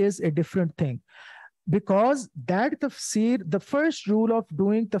that is a different thing. Because that tafsir, the first rule of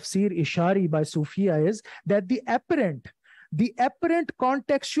doing tafsir Ishari by Sufiya is that the apparent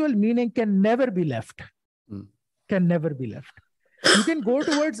contextual meaning can never be left. Can never be left. You can go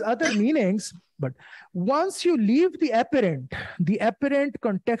towards other meanings, but once you leave the apparent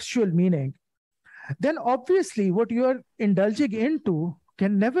contextual meaning, then obviously what you are indulging into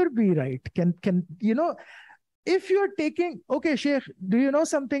can never be right. If you're taking, okay, Sheikh, do you know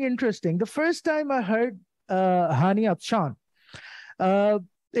something interesting? The first time I heard Hani Atchan,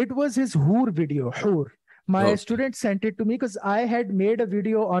 it was his Hur video, Hur. My student sent it to me because I had made a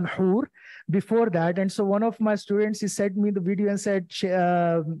video on Hur before that. And so one of my students, he sent me the video and said,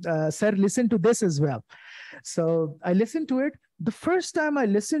 sir, listen to this as well. So I listened to it. The first time I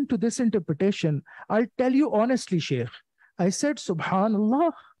listened to this interpretation, I'll tell you honestly, Sheikh, I said,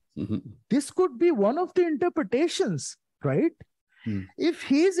 Subhanallah, this could be one of the interpretations, right? If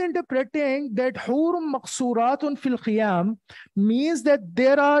he's interpreting that Hurum Maqsuratun fil Qiyam means that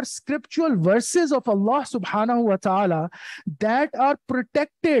there are scriptural verses of Allah subhanahu wa ta'ala that are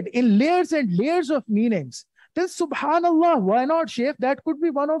protected in layers and layers of meanings, then Subhanallah, why not, Sheikh? That could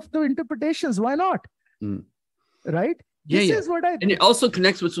be one of the interpretations. Why not? Right? This is what I think. And it also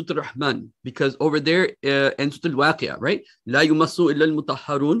connects with Surah Al-Rahman, because over there in Surah Al-Waqi'ah, right? La yumassu illa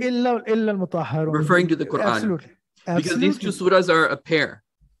al-mutahharun. Illa al-mutahharun. Referring to the Quran. Absolutely. Because these two surahs are a pair,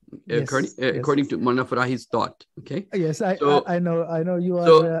 according to Mana Farahi's thought. Okay. Yes, I know you are.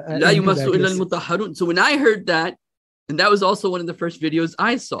 So La yumassu illa al-mutahharun. So when I heard that, and that was also one of the first videos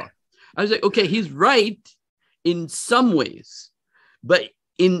I saw, I was like, okay, he's right in some ways, but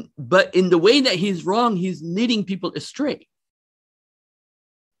in the way that he's wrong, he's leading people astray.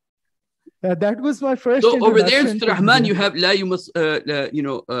 That was my first. So over there in Surah Rahman, you have la yumas,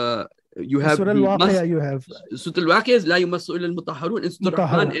 you have Surah Al-Waqi'ah, you have Surah Al-Waqi'ah is la yumassu illa al-mutahharun, and Surah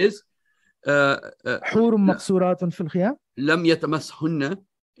Rahman is Hurum Maqsuratun fil Qiyam lam yatamashunna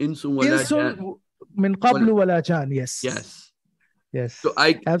insun wala jan min qablu wala jan. Yes. So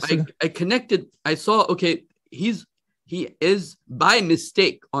I connected. I saw, okay, he is by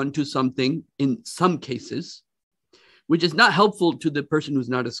mistake onto something in some cases, which is not helpful to the person who's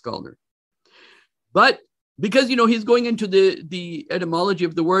not a scholar. But because, he's going into the etymology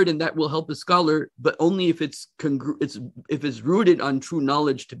of the word, and that will help a scholar, but only if it's rooted on true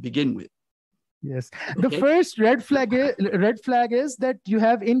knowledge to begin with. Yes. Okay. The first red flag is that you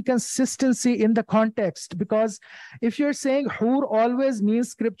have inconsistency in the context, because if you're saying Hur always means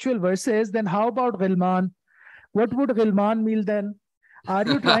scriptural verses, then how about Ghilman? What would Ghilman mean then? Are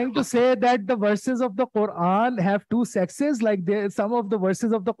you trying to say that the verses of the Quran have two sexes? Like some of the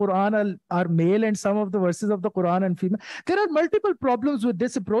verses of the Quran are male and some of the verses of the Quran are female. There are multiple problems with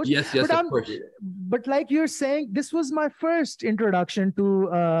this approach. Yes, of course. But like you're saying, this was my first introduction to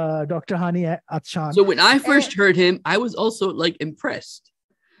Dr. Hani Atchan. So when I first heard him, I was also like impressed.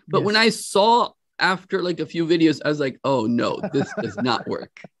 But when I saw after like a few videos, I was like, oh no, this does not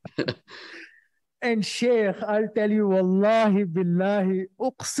work. And Sheikh, I'll tell you, wallahi billahi,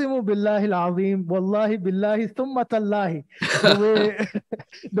 uqsimu billahi al-azim, wallahi billahi, thumma tallahi,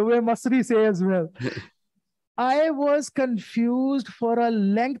 the way Masri say as well. I was confused for a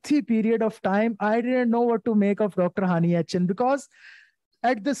lengthy period of time. I didn't know what to make of Dr. Hani Atchan, because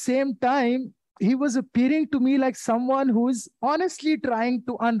at the same time, he was appearing to me like someone who is honestly trying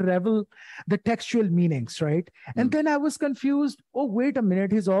to unravel the textual meanings, right? And then I was confused. Oh, wait a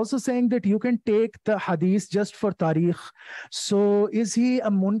minute. He's also saying that you can take the hadith just for tarikh. So is he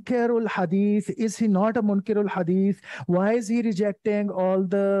a munkirul hadith? Is he not a munkirul hadith? Why is he rejecting all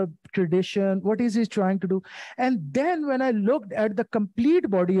the tradition? What is he trying to do? And then when I looked at the complete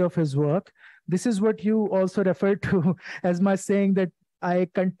body of his work, this is what you also referred to as my saying that I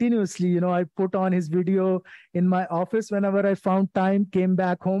continuously, I put on his video in my office whenever I found time, came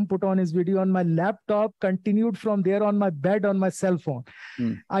back home, put on his video on my laptop, continued from there on my bed, on my cell phone.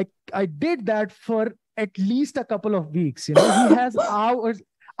 I did that for at least a couple of weeks. He has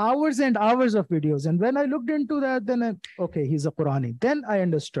hours and hours of videos. And when I looked into that, then okay, he's a Qurani. Then I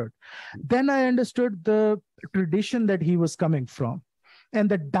understood. Then I understood the tradition that he was coming from, and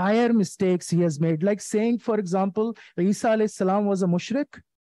the dire mistakes he has made, like saying, for example, Isa alayhi salam was a mushrik.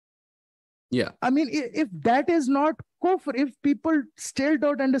 Yeah. I mean, if that is not kufr, if people still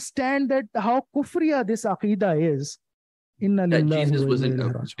don't understand that how kufriya this aqidah is, that Jesus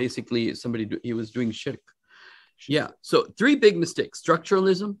wasn't basically somebody, he was doing shirk. Yeah. So 3 big mistakes: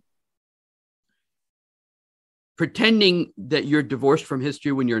 structuralism, pretending that you're divorced from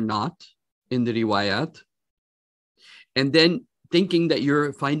history when you're not in the riwayat, and then thinking that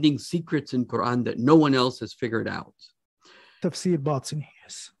you're finding secrets in Quran that no one else has figured out. Tafsir batini,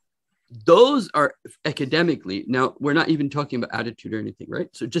 yes. Those are academically, now we're not even talking about attitude or anything, right?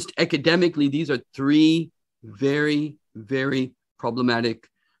 So just academically, these are 3 very, very problematic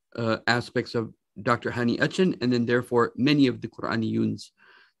aspects of Dr. Hani Atchan, and then therefore many of the Qur'aniyoons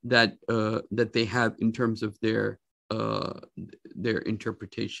that they have in terms of their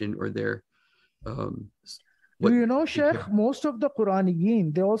interpretation or their do you know, Sheikh, most of the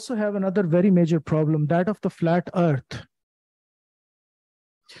Qur'aniyin, they also have another very major problem, that of the flat earth.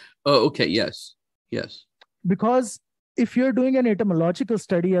 Oh, okay. Yes. Because if you're doing an etymological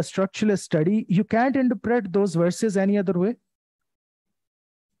study, a structuralist study, you can't interpret those verses any other way.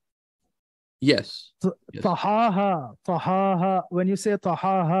 Yes. Tahaha. When you say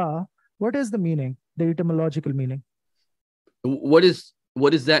tahaha, what is the meaning, the etymological meaning? What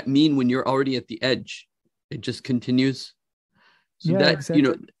does that mean when you're already at the edge? It just continues. So exactly.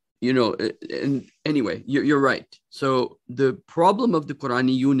 And anyway, you're right. So the problem of the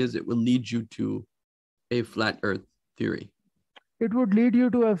Qur'aniyoon is it will lead you to a flat earth theory. It would lead you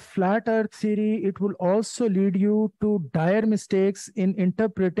to a flat earth theory. It will also lead you to dire mistakes in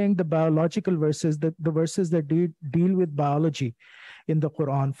interpreting the biological verses, the verses that deal with biology in the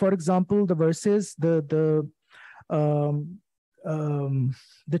Quran. For example, the verses, the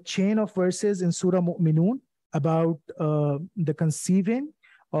chain of verses in Surah Mu'minun about the conceiving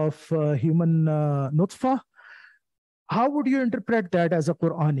of human nutfa. How would you interpret that as a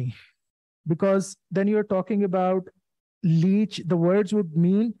Qur'ani? Because then you're talking about leech. The words would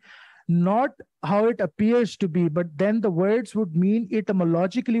mean not how it appears to be, but then the words would mean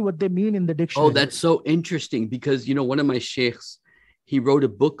etymologically what they mean in the dictionary. Oh, that's so interesting, because one of my sheikhs, he wrote a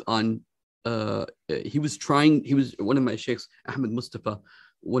book on one of my sheikhs, Ahmed Mustafa,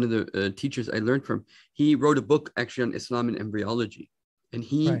 one of the teachers I learned from. He wrote a book actually on Islam and embryology, and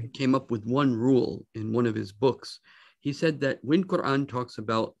he came up with one rule in one of his books. He said that when Quran talks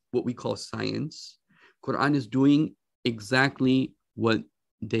about what we call science, Quran is doing exactly what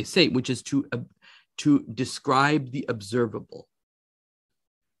they say, which is to describe the observable,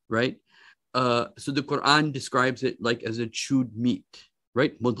 right? So the Quran describes it like as a chewed meat,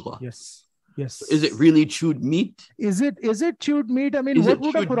 right? Mudgha. Yes. Is it really chewed meat? Is it chewed meat? I mean, what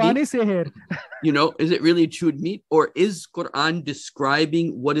would a Qurani say here? Is it really chewed meat, or is Quran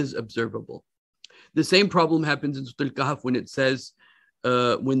describing what is observable? The same problem happens in Surah Al-Kahf when it says,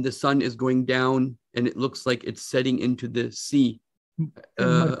 when the sun is going down and it looks like it's setting into the sea.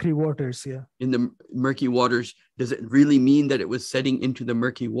 Murky waters, yeah. In the murky waters, does it really mean that it was setting into the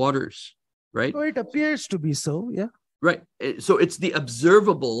murky waters, right? Oh, it appears to be so, yeah. Right. So it's the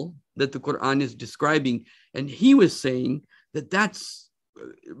observable that the Quran is describing. And he was saying that that's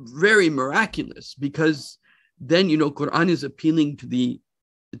very miraculous, because then, Quran is appealing to the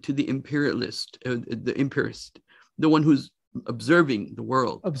to the imperialist, the empirist, the one who's observing the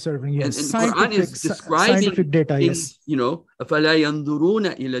world. Observing, yes. And Quran is describing scientific data, things, yes. you know, أَفَلَا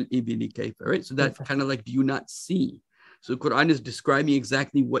يَنْظُرُونَ إِلَى الْإِبِلِ كَيْفَ, right? So that's kind of like, do you not see? So Quran is describing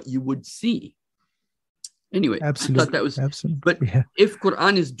exactly what you would see. Anyway, absolutely. I thought that was, absolutely. But if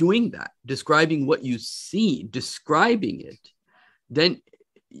Quran is doing that, describing what you see, describing it, then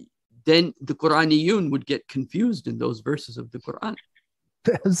the Qur'aniyoon would get confused in those verses of the Quran.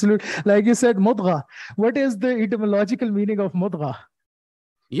 Absolutely. Like you said, mudgha. What is the etymological meaning of mudgha?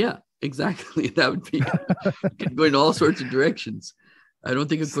 Yeah, exactly. That would be, you can go in all sorts of directions. I don't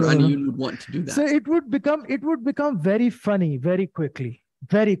think a Qur'aniyoon would want to do that. So it would become very funny very quickly.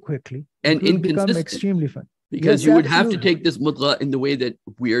 Very quickly. And it would become inconsistent. Extremely fun. Because you would have to take this mudgha in the way that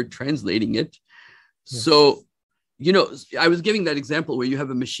we are translating it. Yes. So, you know, I was giving that example where you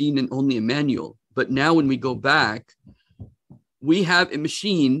have a machine and only a manual. But now when we go back, we have a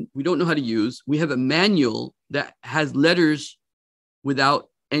machine we don't know how to use. We have a manual that has letters without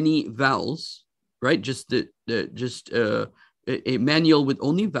any vowels, right? Just a manual with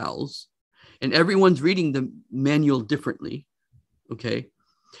only vowels. And everyone's reading the manual differently, okay?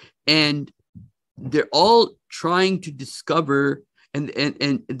 And they're all trying to discover and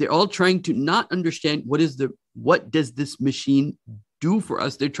they're all trying to not understand what does this machine do for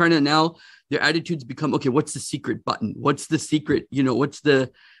us. They're trying to now, their attitudes become, okay, what's the secret button? What's the secret, you know, what's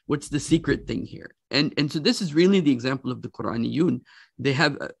the secret thing here? And so this is really the example of the Qur'aniyoon.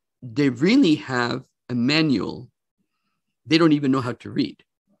 They really have a manual. They don't even know how to read.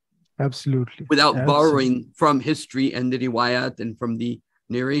 Absolutely. Without borrowing from history and the riwayat and from the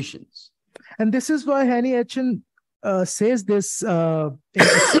narrations. And this is why Hani Atchan says this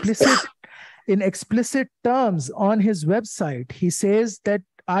in explicit terms on his website. He says that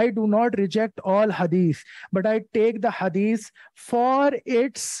I do not reject all hadith, but I take the hadith for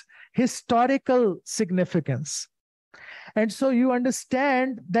its historical significance. And so you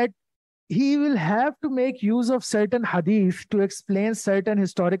understand that he will have to make use of certain hadith to explain certain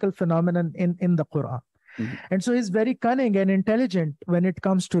historical phenomenon in the Quran. Mm-hmm. And so he's very cunning and intelligent when it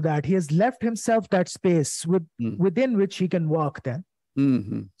comes to that. He has left himself that space within which he can walk then.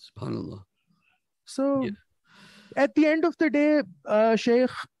 Mm-hmm. SubhanAllah. So at the end of the day, Sheikh,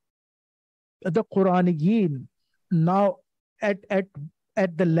 the Qur'aniyin now at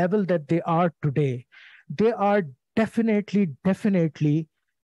the level that they are today, they are definitely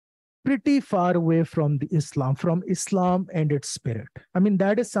pretty far away from Islam and its spirit. I mean,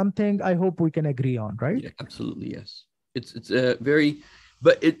 that is something I hope we can agree on, right? Yeah, absolutely, yes. It's a very,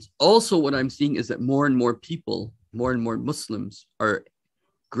 but it's also what I'm seeing is that more and more people, more and more Muslims are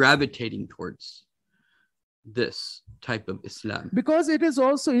gravitating towards this type of Islam. Because it is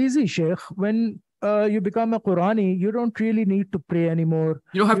also easy, Sheikh. When you become a Qurani, you don't really need to pray anymore.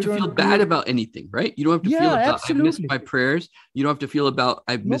 You don't have to feel bad about anything, right? You don't have to feel about I've missed my prayers. You don't have to feel about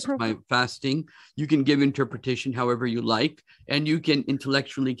I've missed my fasting. You can give interpretation however you like, and you can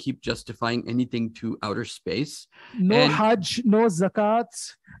intellectually keep justifying anything to outer space. No Hajj, no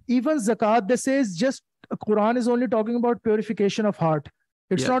zakat. Even zakat, they say, is just Quran is only talking about purification of heart.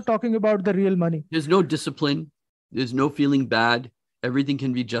 It's not talking about the real money. There's no discipline. There's no feeling bad. Everything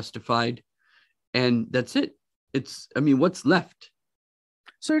can be justified. And that's it. What's left?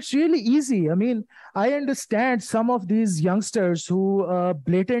 So it's really easy. I mean, I understand some of these youngsters who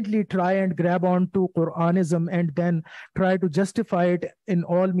blatantly try and grab onto Quranism and then try to justify it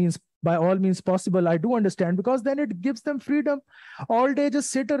by all means possible. I do understand, because then it gives them freedom. All day, just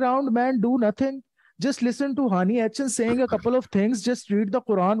sit around, man, do nothing. Just listen to Hani Atchan saying a couple of things. Just read the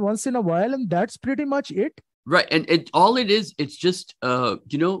Quran once in a while, and that's pretty much it. Right. And it's just,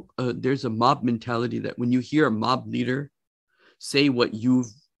 there's a mob mentality that when you hear a mob leader say what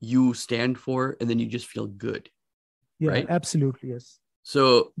you stand for, and then you just feel good. Yeah, right? Absolutely. Yes.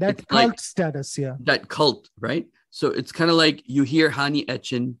 So that cult status. Yeah. That cult. Right. So it's kind of like you hear Hani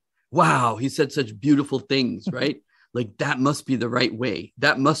Atchan. Wow. He said such beautiful things. Right. Like that must be the right way.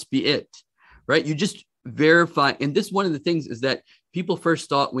 That must be it. Right. You just verify. And this, one of the things is that people first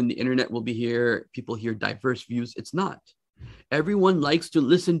thought when the internet will be here, people hear diverse views. It's not. Everyone likes to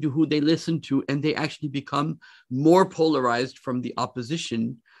listen to who they listen to, and they actually become more polarized from the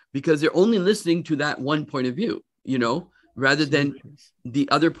opposition because they're only listening to that one point of view, rather than the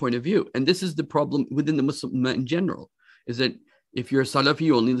other point of view. And this is the problem within the Muslim Ummah in general, is that if you're a Salafi,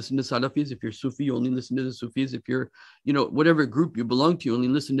 you only listen to Salafis. If you're Sufi, you only listen to the Sufis. If you're, whatever group you belong to, you only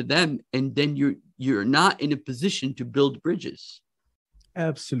listen to them. And then you're not in a position to build bridges.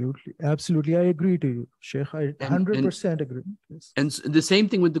 Absolutely. I agree to you, Sheikh. I 100% agree. Yes. And the same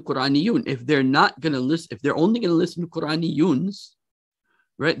thing with the Qur'aniyoon. If they're not going to listen, if they're only going to listen to Qur'aniyoons,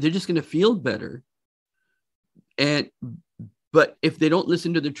 right? They're just going to feel better. But if they don't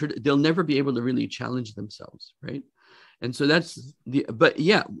listen to they'll never be able to really challenge themselves, right? And so but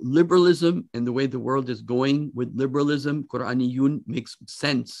yeah, liberalism and the way the world is going with liberalism, Qur'aniyoon, makes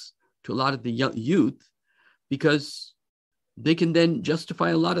sense to a lot of the young youth, because they can then justify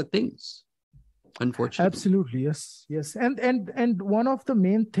a lot of things, unfortunately. Absolutely, yes. And one of the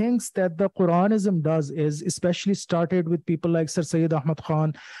main things that the Quranism does is, especially started with people like Sir Sayyid Ahmad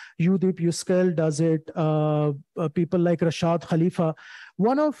Khan, Udip Yuskal does it, people like Rashad Khalifa.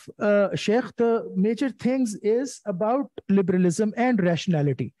 One of Sheikh, the major things is about liberalism and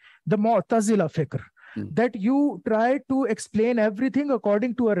rationality, the Mu'tazila fikr. That you try to explain everything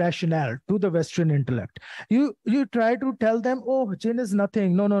according to a rationale, to the Western intellect. You try to tell them, oh, jinn is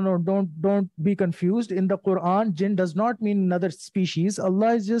nothing. No, don't be confused. In the Quran, jinn does not mean another species.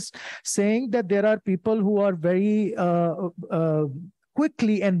 Allah is just saying that there are people who are very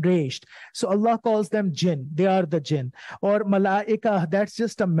quickly enraged. So Allah calls them jinn. They are the jinn. Or malaika, that's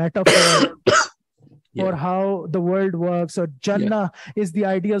just a metaphor. Or how the world works, or Jannah is the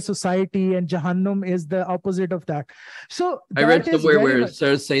ideal society and Jahannam is the opposite of that. So I read somewhere where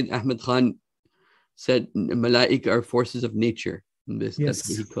Sir Sayyid Ahmad Khan said Malaika are forces of nature. That's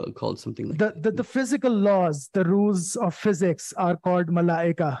what he called something like that. The physical laws, the rules of physics are called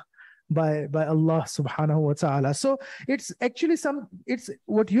Malaika by Allah subhanahu wa ta'ala. So it's actually it's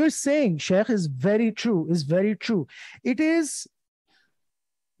what you're saying, Sheikh, is very true, It is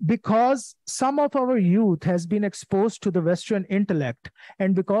because some of our youth has been exposed to the Western intellect,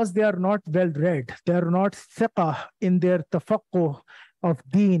 and because they are not well read, they are not thiqah in their tafaqquh of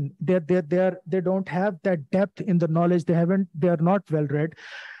deen, they don't have that depth in the knowledge, they are not well read.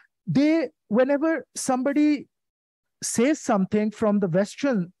 Whenever somebody says something from the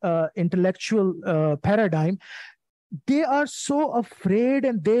Western intellectual paradigm, they are so afraid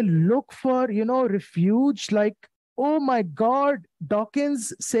and they look for refuge, like, oh my God,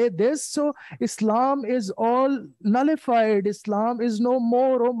 Dawkins said this, so Islam is all nullified. Islam is no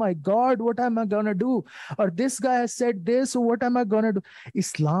more. Oh my God, what am I gonna do? Or this guy has said this, so what am I gonna do?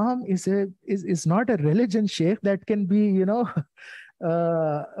 Islam is not a religion, Sheikh, that can be,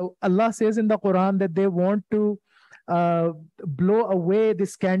 Allah says in the Quran that they want to blow away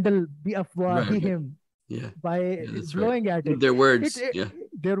this candle bi afwahihim. By blowing at it. Their words.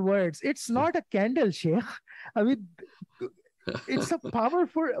 Their words. It's not a candle, Sheikh. I mean, it's a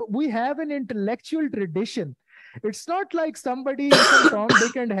powerful, we have an intellectual tradition. It's not like somebody from Tom,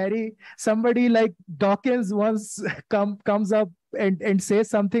 Dick and Harry, somebody like Dawkins once comes up and says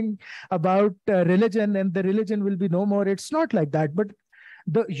something about religion and the religion will be no more. It's not like that. But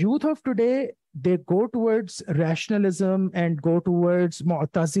the youth of today, they go towards rationalism and go towards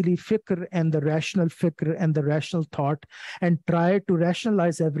Mu'tazili fikr and the rational fikr and the rational thought and try to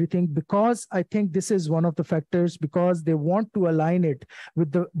rationalize everything, because I think this is one of the factors, because they want to align it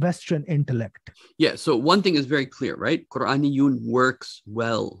with the Western intellect. Yeah, so one thing is very clear, right? Qur'aniyoon works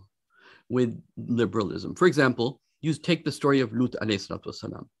well with liberalism. For example, you take the story of Lut alayhi salatu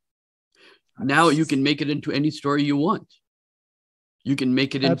wasalam. Now you can make it into any story you want. You can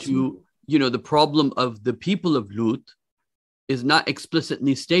make it into, the problem of the people of Lut is not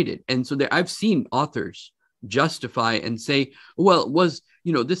explicitly stated. And so I've seen authors justify and say, well,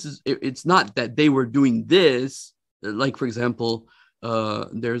 it's not that they were doing this. Like, for example,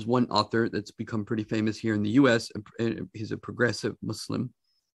 there's one author that's become pretty famous here in the US. He's a progressive Muslim.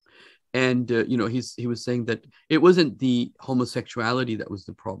 And, he was saying that it wasn't the homosexuality that was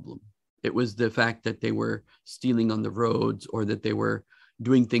the problem. It was the fact that they were stealing on the roads, or that they were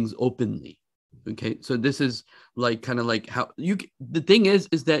doing things openly. Okay, so this is kind of like how the thing is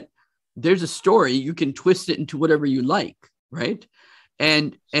that there's a story, you can twist it into whatever you like, right?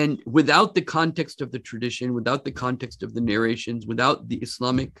 And without the context of the tradition, without the context of the narrations, without the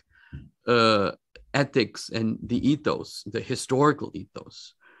Islamic ethics and the ethos, the historical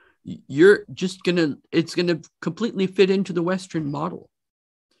ethos, it's gonna completely fit into the Western model.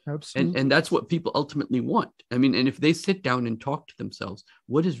 Absolutely. And that's what people ultimately want. I mean, and if they sit down and talk to themselves,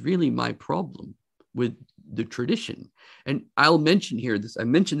 what is really my problem with the tradition? And I'll mention here I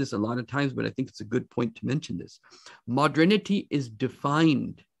mentioned this a lot of times, but I think it's a good point to mention this. Modernity is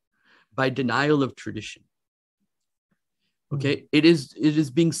defined by denial of tradition. Okay, it is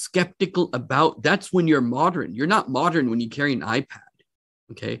being skeptical about, that's when you're modern. You're not modern when you carry an iPad.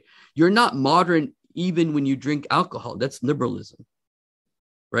 Okay, you're not modern even when you drink alcohol. That's liberalism.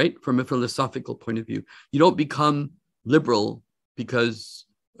 Right? From a philosophical point of view, you don't become liberal because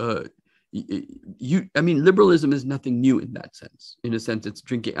I mean, liberalism is nothing new in that sense. In a sense, it's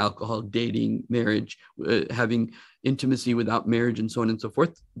drinking alcohol, dating, marriage, having intimacy without marriage, and so on and so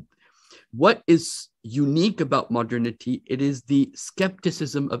forth. What is unique about modernity? It is the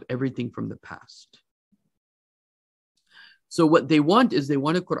skepticism of everything from the past. So what they want is they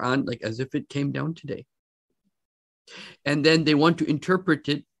want a Quran like as if it came down today. And then they want to interpret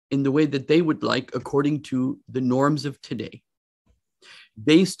it in the way that they would like according to the norms of today,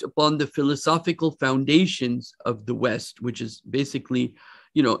 based upon the philosophical foundations of the West, which is basically,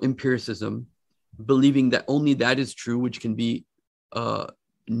 empiricism, believing that only that is true, which can be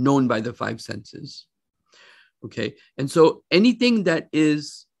known by the five senses. Okay. And so anything that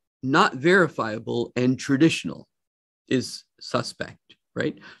is not verifiable and traditional is suspect,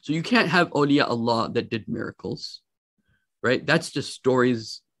 right? So you can't have awliya Allah that did miracles, right? That's just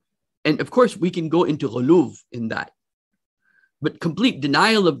stories. And of course, we can go into ghuluv in that. But complete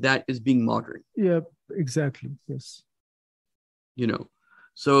denial of that is being modern. Yeah, exactly. Yes.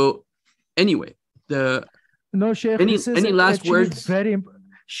 So anyway, no, Sheikh, any last words?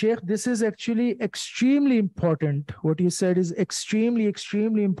 Sheikh, this is actually extremely important. What you said is extremely,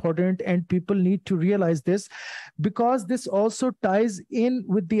 extremely important. And people need to realize this, because this also ties in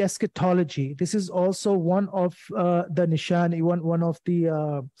with the eschatology. This is also one of the nishani, one of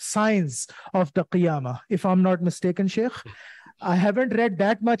the signs of the qiyamah, if I'm not mistaken, Sheikh. I haven't read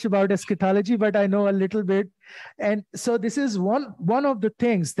that much about eschatology, but I know a little bit. And so this is one of the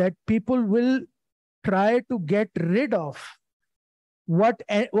things that people will try to get rid of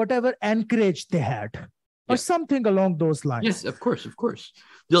whatever anchorage they had, or something along those lines. Yes, of course.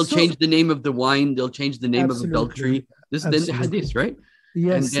 They'll change the name of the wine. They'll change the name of adultery. This is the hadith, right?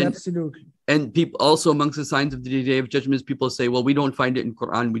 Yes, absolutely. And people also amongst the signs of the day of judgment, people say, well, we don't find it in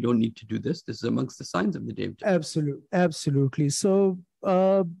Quran. We don't need to do this. This is amongst the signs of the day of judgment. Absolutely. So,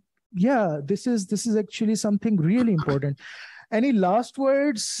 this is actually something really important. Any last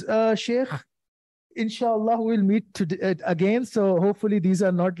words, Sheikh? Inshallah, we'll meet again. So hopefully these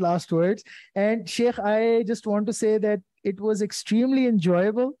are not last words. And Sheikh, I just want to say that it was extremely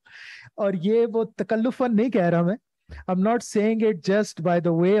enjoyable. और ये वो तकल्लुफन नहीं कह रहा मैं. I'm not saying it just by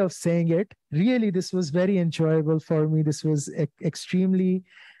the way of saying it. Really, this was very enjoyable for me. This was extremely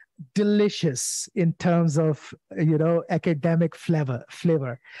delicious in terms of, academic flavor.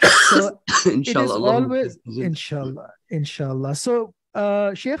 So it is always, inshallah. So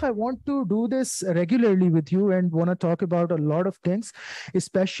Sheikh, I want to do this regularly with you and want to talk about a lot of things,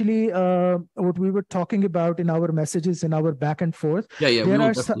 especially what we were talking about in our messages, in our back and forth.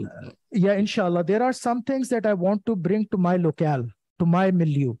 Inshallah. There are some things that I want to bring to my locale, to my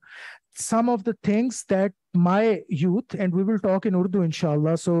milieu. Some of the things that my youth, and we will talk in Urdu,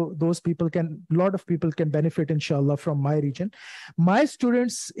 inshallah, so a lot of people can benefit, inshallah, from my region. My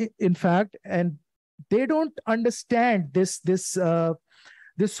students, in fact, and they don't understand this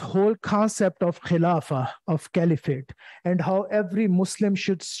whole concept of khilafah, of caliphate, and how every Muslim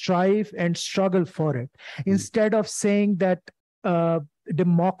should strive and struggle for it. Instead of saying that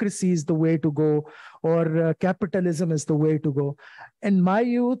democracy is the way to go, or capitalism is the way to go. And my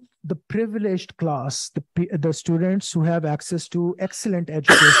youth, the privileged class, the students who have access to excellent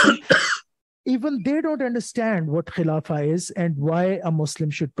education, even they don't understand what khilafah is and why a Muslim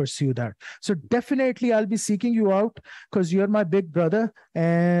should pursue that. So definitely I'll be seeking you out, because you're my big brother,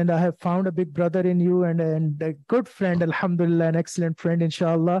 and I have found a big brother in you, and a good friend, alhamdulillah, an excellent friend,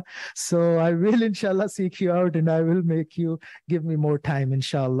 inshallah. So I will, inshallah, seek you out, and I will make you give me more time,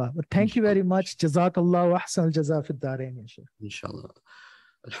 inshallah. But thank you very much. Jazakallah wa ahsan al-jaza fi ad-darain, inshallah.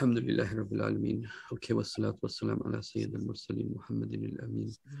 Alhamdulillah Rabbil Alameen. Okay, wassalatu wassalam ala Sayyid al-Mursaleen Muhammadin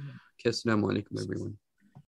al-Amin. Okay, assalamu alaikum everyone.